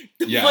 like,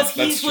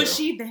 was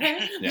she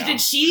there? Yeah.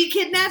 Did she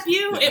kidnap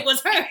you? Yeah. It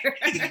was her.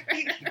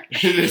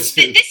 This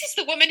is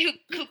the woman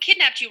who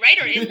kidnapped you, right?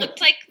 Or it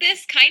looked like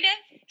this, kind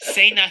of.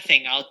 Say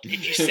nothing.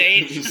 If you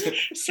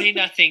say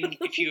nothing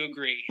if you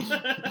agree.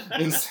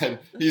 Instead,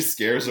 he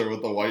scares her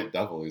with the White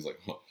Devil. He's like,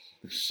 "Oh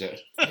shit!"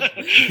 But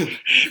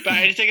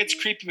I think it's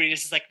creepy when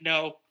he's just like,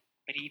 "No,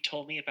 but he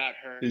told me about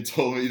her." He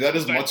told me that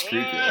is much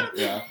creepier.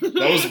 Yeah,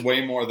 that was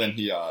way more than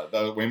he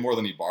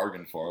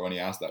bargained for when he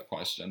asked that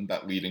question,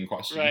 that leading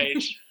question.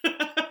 Right.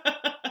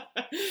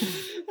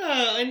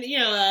 Oh, and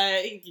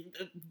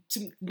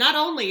not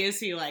only is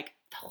he like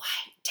the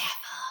White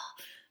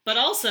Devil, but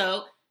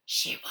also,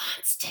 she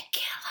wants to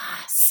kill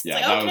us. Yeah,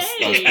 that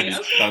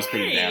was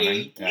pretty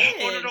damning. Yeah.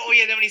 Oh,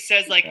 yeah, then when he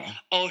says, like,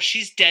 oh,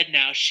 she's dead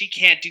now. She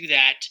can't do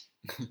that.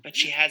 But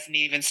she hasn't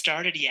even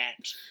started yet.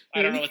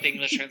 I don't know what the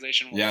English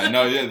translation was.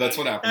 Yeah, that's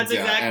what happens.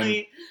 That's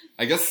exactly.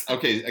 And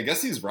I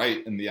guess he's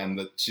right in the end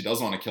that she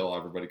does want to kill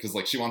everybody because,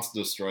 like, she wants to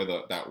destroy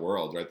that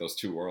world, right? Those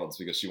two worlds,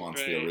 because she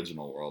wants the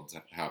original world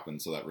to happen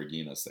so that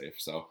Regina's safe.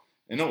 So,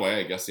 in a way,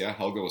 I guess,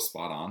 Helga was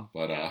spot on,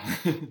 but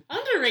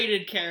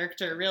underrated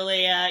character,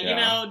 really.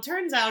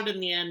 Turns out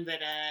in the end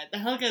that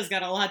Helga's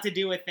got a lot to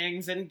do with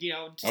things, and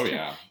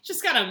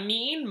just got a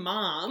mean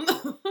mom.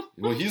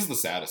 Well, he's the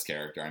saddest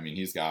character. I mean,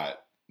 he's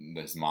got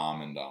his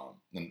mom, and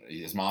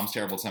his mom's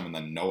terrible to him, and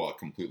then Noah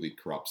completely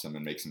corrupts him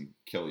and makes him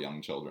kill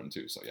young children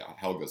too. So yeah,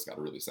 Helga's got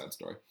a really sad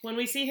story. When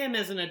we see him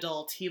as an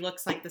adult, he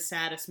looks like the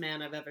saddest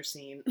man I've ever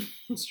seen.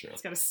 That's true.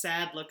 He's got a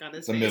sad look on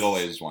his face. The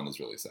middle-aged one is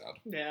really sad.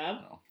 Yeah.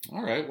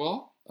 All right.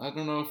 Well, I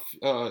don't know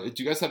if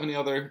do you guys have any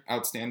other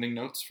outstanding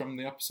notes from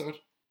the episode?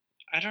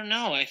 I don't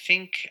know. I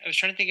was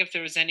trying to think if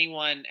there was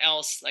anyone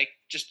else, like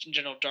just in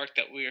general, Dark,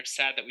 that we are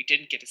sad that we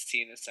didn't get to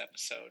see in this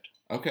episode.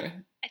 Okay.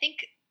 I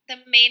think the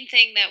main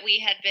thing that we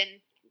had been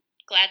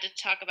glad to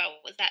talk about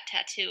was that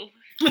tattoo.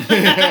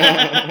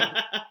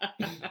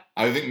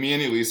 I think me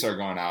and Elisa are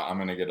going out. I'm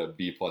gonna get a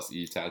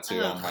B+E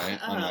tattoo on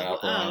my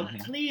upper arm.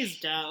 Please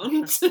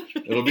don't.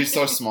 It'll be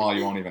so small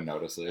you won't even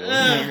notice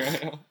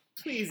it.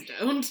 Please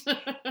don't.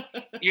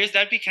 Yours,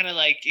 that'd be kind of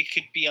like, it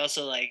could be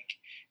also like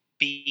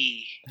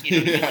B.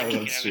 You know, Yeah, like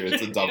that's true.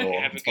 It's a double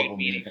meaning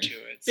meaning. to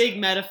it. Big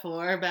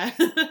metaphor, but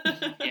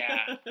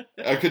Yeah.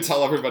 I could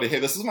tell everybody, hey,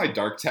 this is my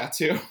dark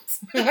tattoo.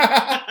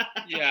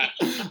 Yeah.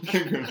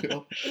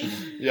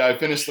 Yeah, I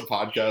finished the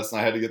podcast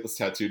and I had to get this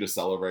tattoo to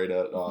celebrate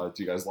it. Do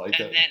you guys like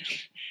it?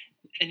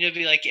 And you'll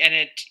be like, and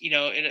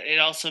it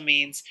also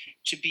means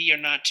to be or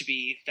not to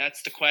be.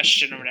 That's the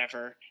question or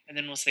whatever. And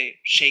then we'll say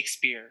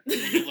Shakespeare.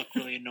 And then you look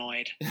really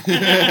annoyed.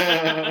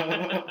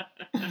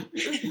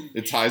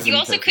 It ties in. You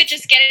also could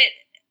just get it.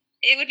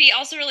 It would be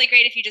also really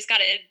great if you just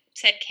got it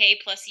said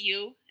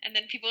K+U, and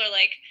then people are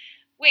like,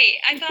 "Wait,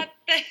 I thought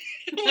that.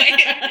 Wait,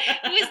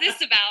 who is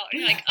this about?" And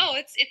you're like, "Oh,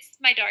 it's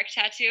my dark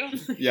tattoo."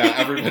 Yeah,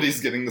 everybody's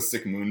getting the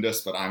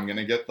Sigmundus, but I'm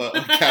gonna get the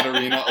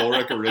Katarina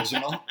Ulrich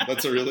original.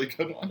 That's a really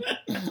good one.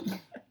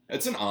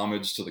 It's an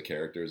homage to the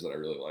characters that I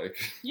really like.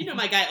 You know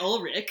my guy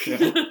Ulrich.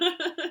 Yeah.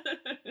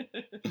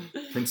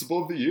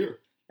 Principal of the year.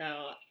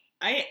 So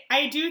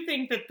I do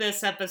think that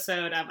this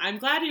episode, I'm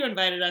glad you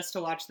invited us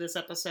to watch this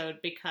episode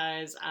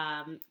because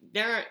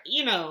there's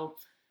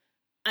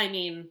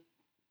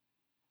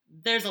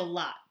a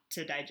lot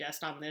to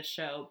digest on this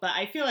show, but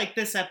I feel like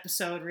this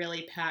episode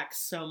really packs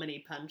so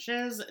many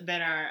punches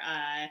that are,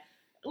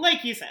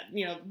 like you said,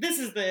 this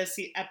is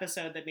the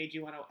episode that made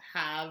you want to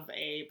have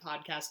a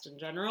podcast in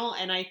general,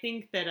 and I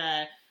think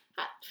that,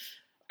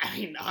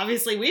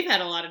 obviously we've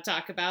had a lot to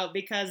talk about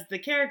because the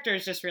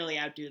characters just really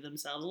outdo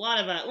themselves. A lot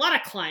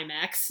of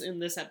climax in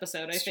this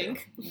episode, I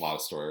think. True. A lot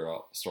of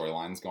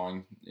storylines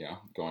going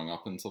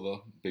up until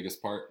the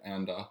biggest part,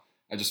 and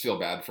I just feel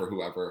bad for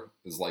whoever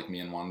is like me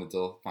and wanted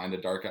to find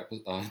a dark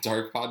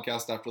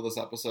podcast after this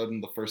episode,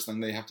 and the first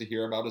thing they have to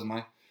hear about is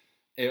my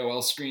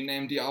AOL screen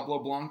name Diablo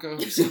Blanco.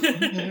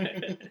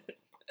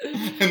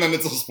 And then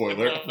it's a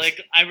spoiler. Well,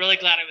 I'm really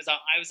glad I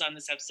was on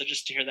this episode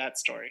just to hear that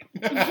story.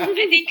 I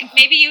think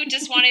maybe you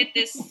just wanted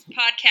this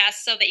podcast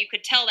so that you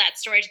could tell that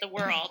story to the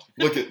world.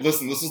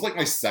 Listen, this is like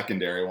my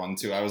secondary one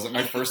too. I was like,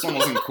 my first one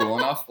wasn't cool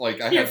enough. Like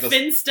I Your had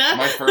this. Finsta?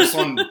 My first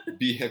one,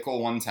 Vehicle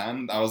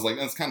 110. I was like,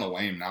 that's kind of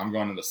lame. Now I'm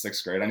going into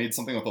 6th grade. I need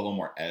something with a little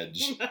more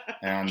edge.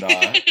 And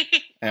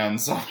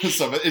so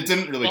but it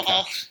didn't really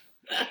catch.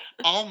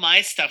 All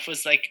my stuff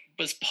was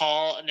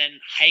Paul and then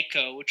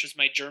Heiko, which was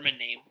my German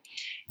name,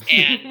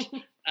 and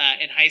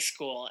in high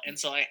school, and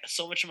so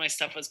much of my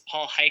stuff was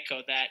Paul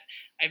Heiko that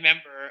I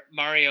remember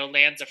Mario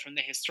Lanza from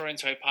the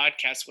Historians Who I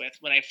podcast with,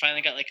 when I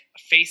finally got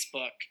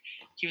Facebook,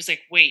 he was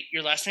like, "Wait,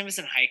 your last name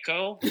isn't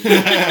Heiko?"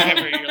 I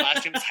remember your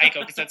last name is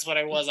Heiko because that's what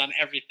I was on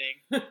everything.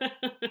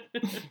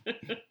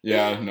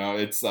 Yeah, no,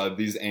 it's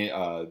these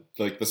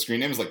the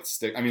screen names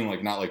stick. I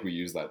mean, not like we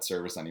use that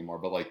service anymore,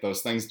 but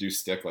those things do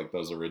stick,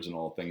 those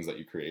original things that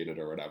you created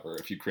or whatever.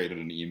 If you created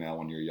an email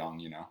when you're young,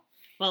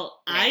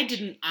 Well,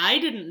 right. I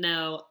didn't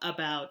know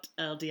about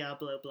El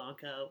Diablo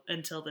Blanco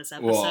until this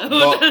episode.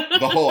 Well,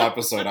 the whole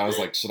episode, I was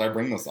like, should I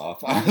bring this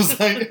up? I was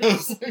like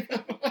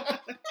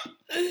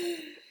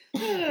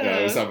yeah,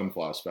 I was having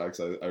flashbacks.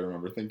 I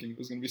remember thinking it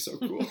was going to be so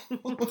cool.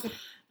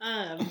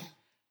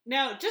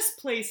 Now, just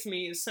place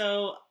me.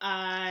 So,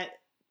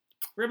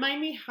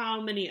 remind me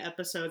how many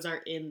episodes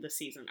are in the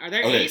season. Are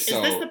there 8?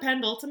 So, is this the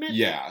penultimate?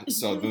 Yeah.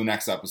 So the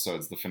next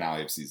episode's the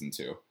finale of season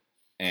 2.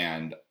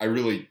 And I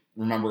really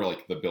remember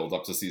the build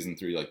up to season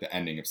 3, the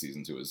ending of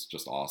season 2 is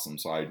just awesome.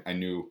 So I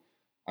knew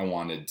I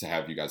wanted to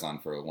have you guys on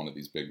for one of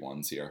these big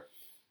ones here.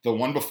 The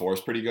one before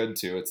is pretty good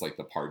too. It's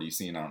the party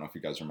scene. I don't know if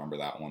you guys remember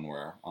that one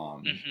where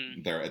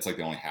it's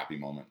the only happy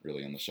moment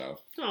really in the show.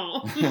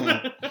 Oh.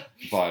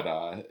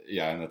 But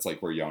yeah, and it's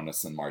where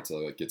Jonas and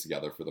Marta get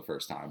together for the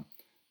first time.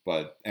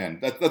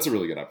 And that's a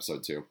really good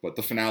episode too. But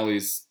the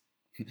finales,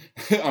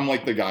 I'm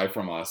like the guy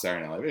from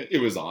Saturday Night Live.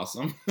 It was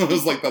awesome. It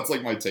was that's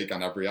my take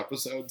on every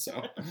episode.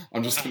 So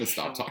I'm just gonna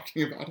stop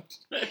talking about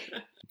it.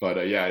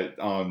 But yeah,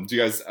 do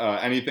you guys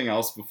anything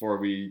else before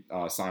we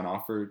sign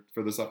off for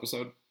this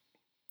episode?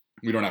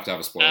 We don't have to have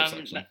a spoiler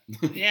section.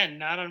 Yeah,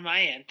 not on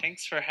my end.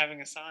 Thanks for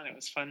having us on. It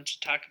was fun to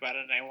talk about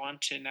it, and I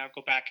want to now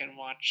go back and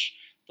watch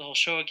the whole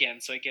show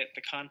again so I get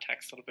the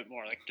context a little bit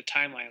more, the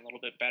timeline a little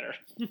bit better.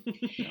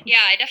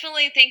 Yeah, I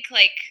definitely think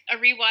a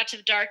rewatch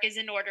of Dark is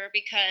in order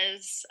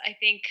because I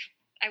think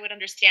I would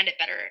understand it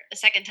better a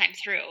second time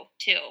through,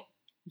 too.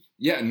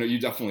 Yeah, no, you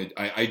definitely,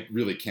 I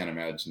really can't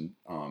imagine.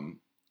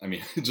 I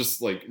mean,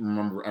 just I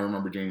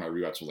remember doing my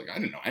rewatch. I was like, I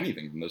didn't know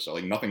anything from this show.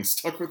 Nothing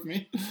stuck with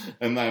me.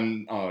 And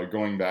then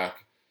going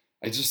back,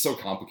 it's just so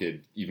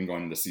complicated. Even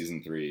going into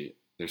season 3,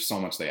 there's so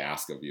much they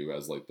ask of you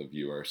as the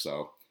viewer.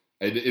 So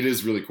it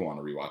is really cool on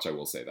a rewatch. I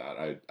will say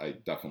that. I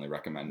definitely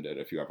recommend it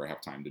if you ever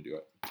have time to do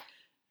it.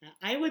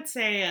 I would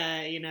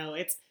say,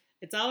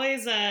 it's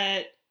always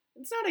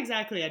it's not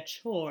exactly a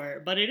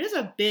chore, but it is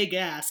a big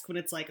ask when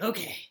it's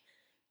okay.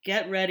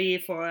 Get ready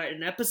for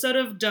an episode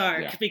of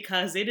Dark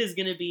because it is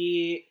going to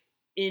be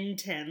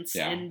intense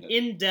Yeah. and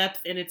in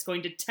depth, and it's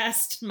going to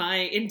test my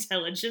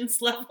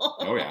intelligence level.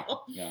 Oh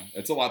yeah,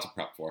 it's a lot to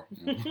prep for.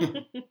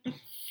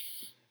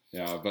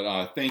 Yeah,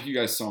 but thank you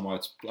guys so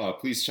much.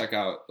 Please check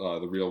out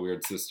the Real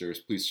Weird Sisters.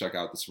 Please check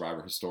out the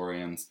Survivor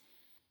Historians.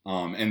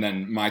 And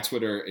then my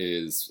Twitter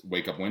is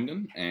Wake Up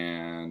Wyndon.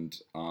 And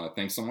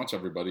thanks so much,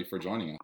 everybody, for joining us.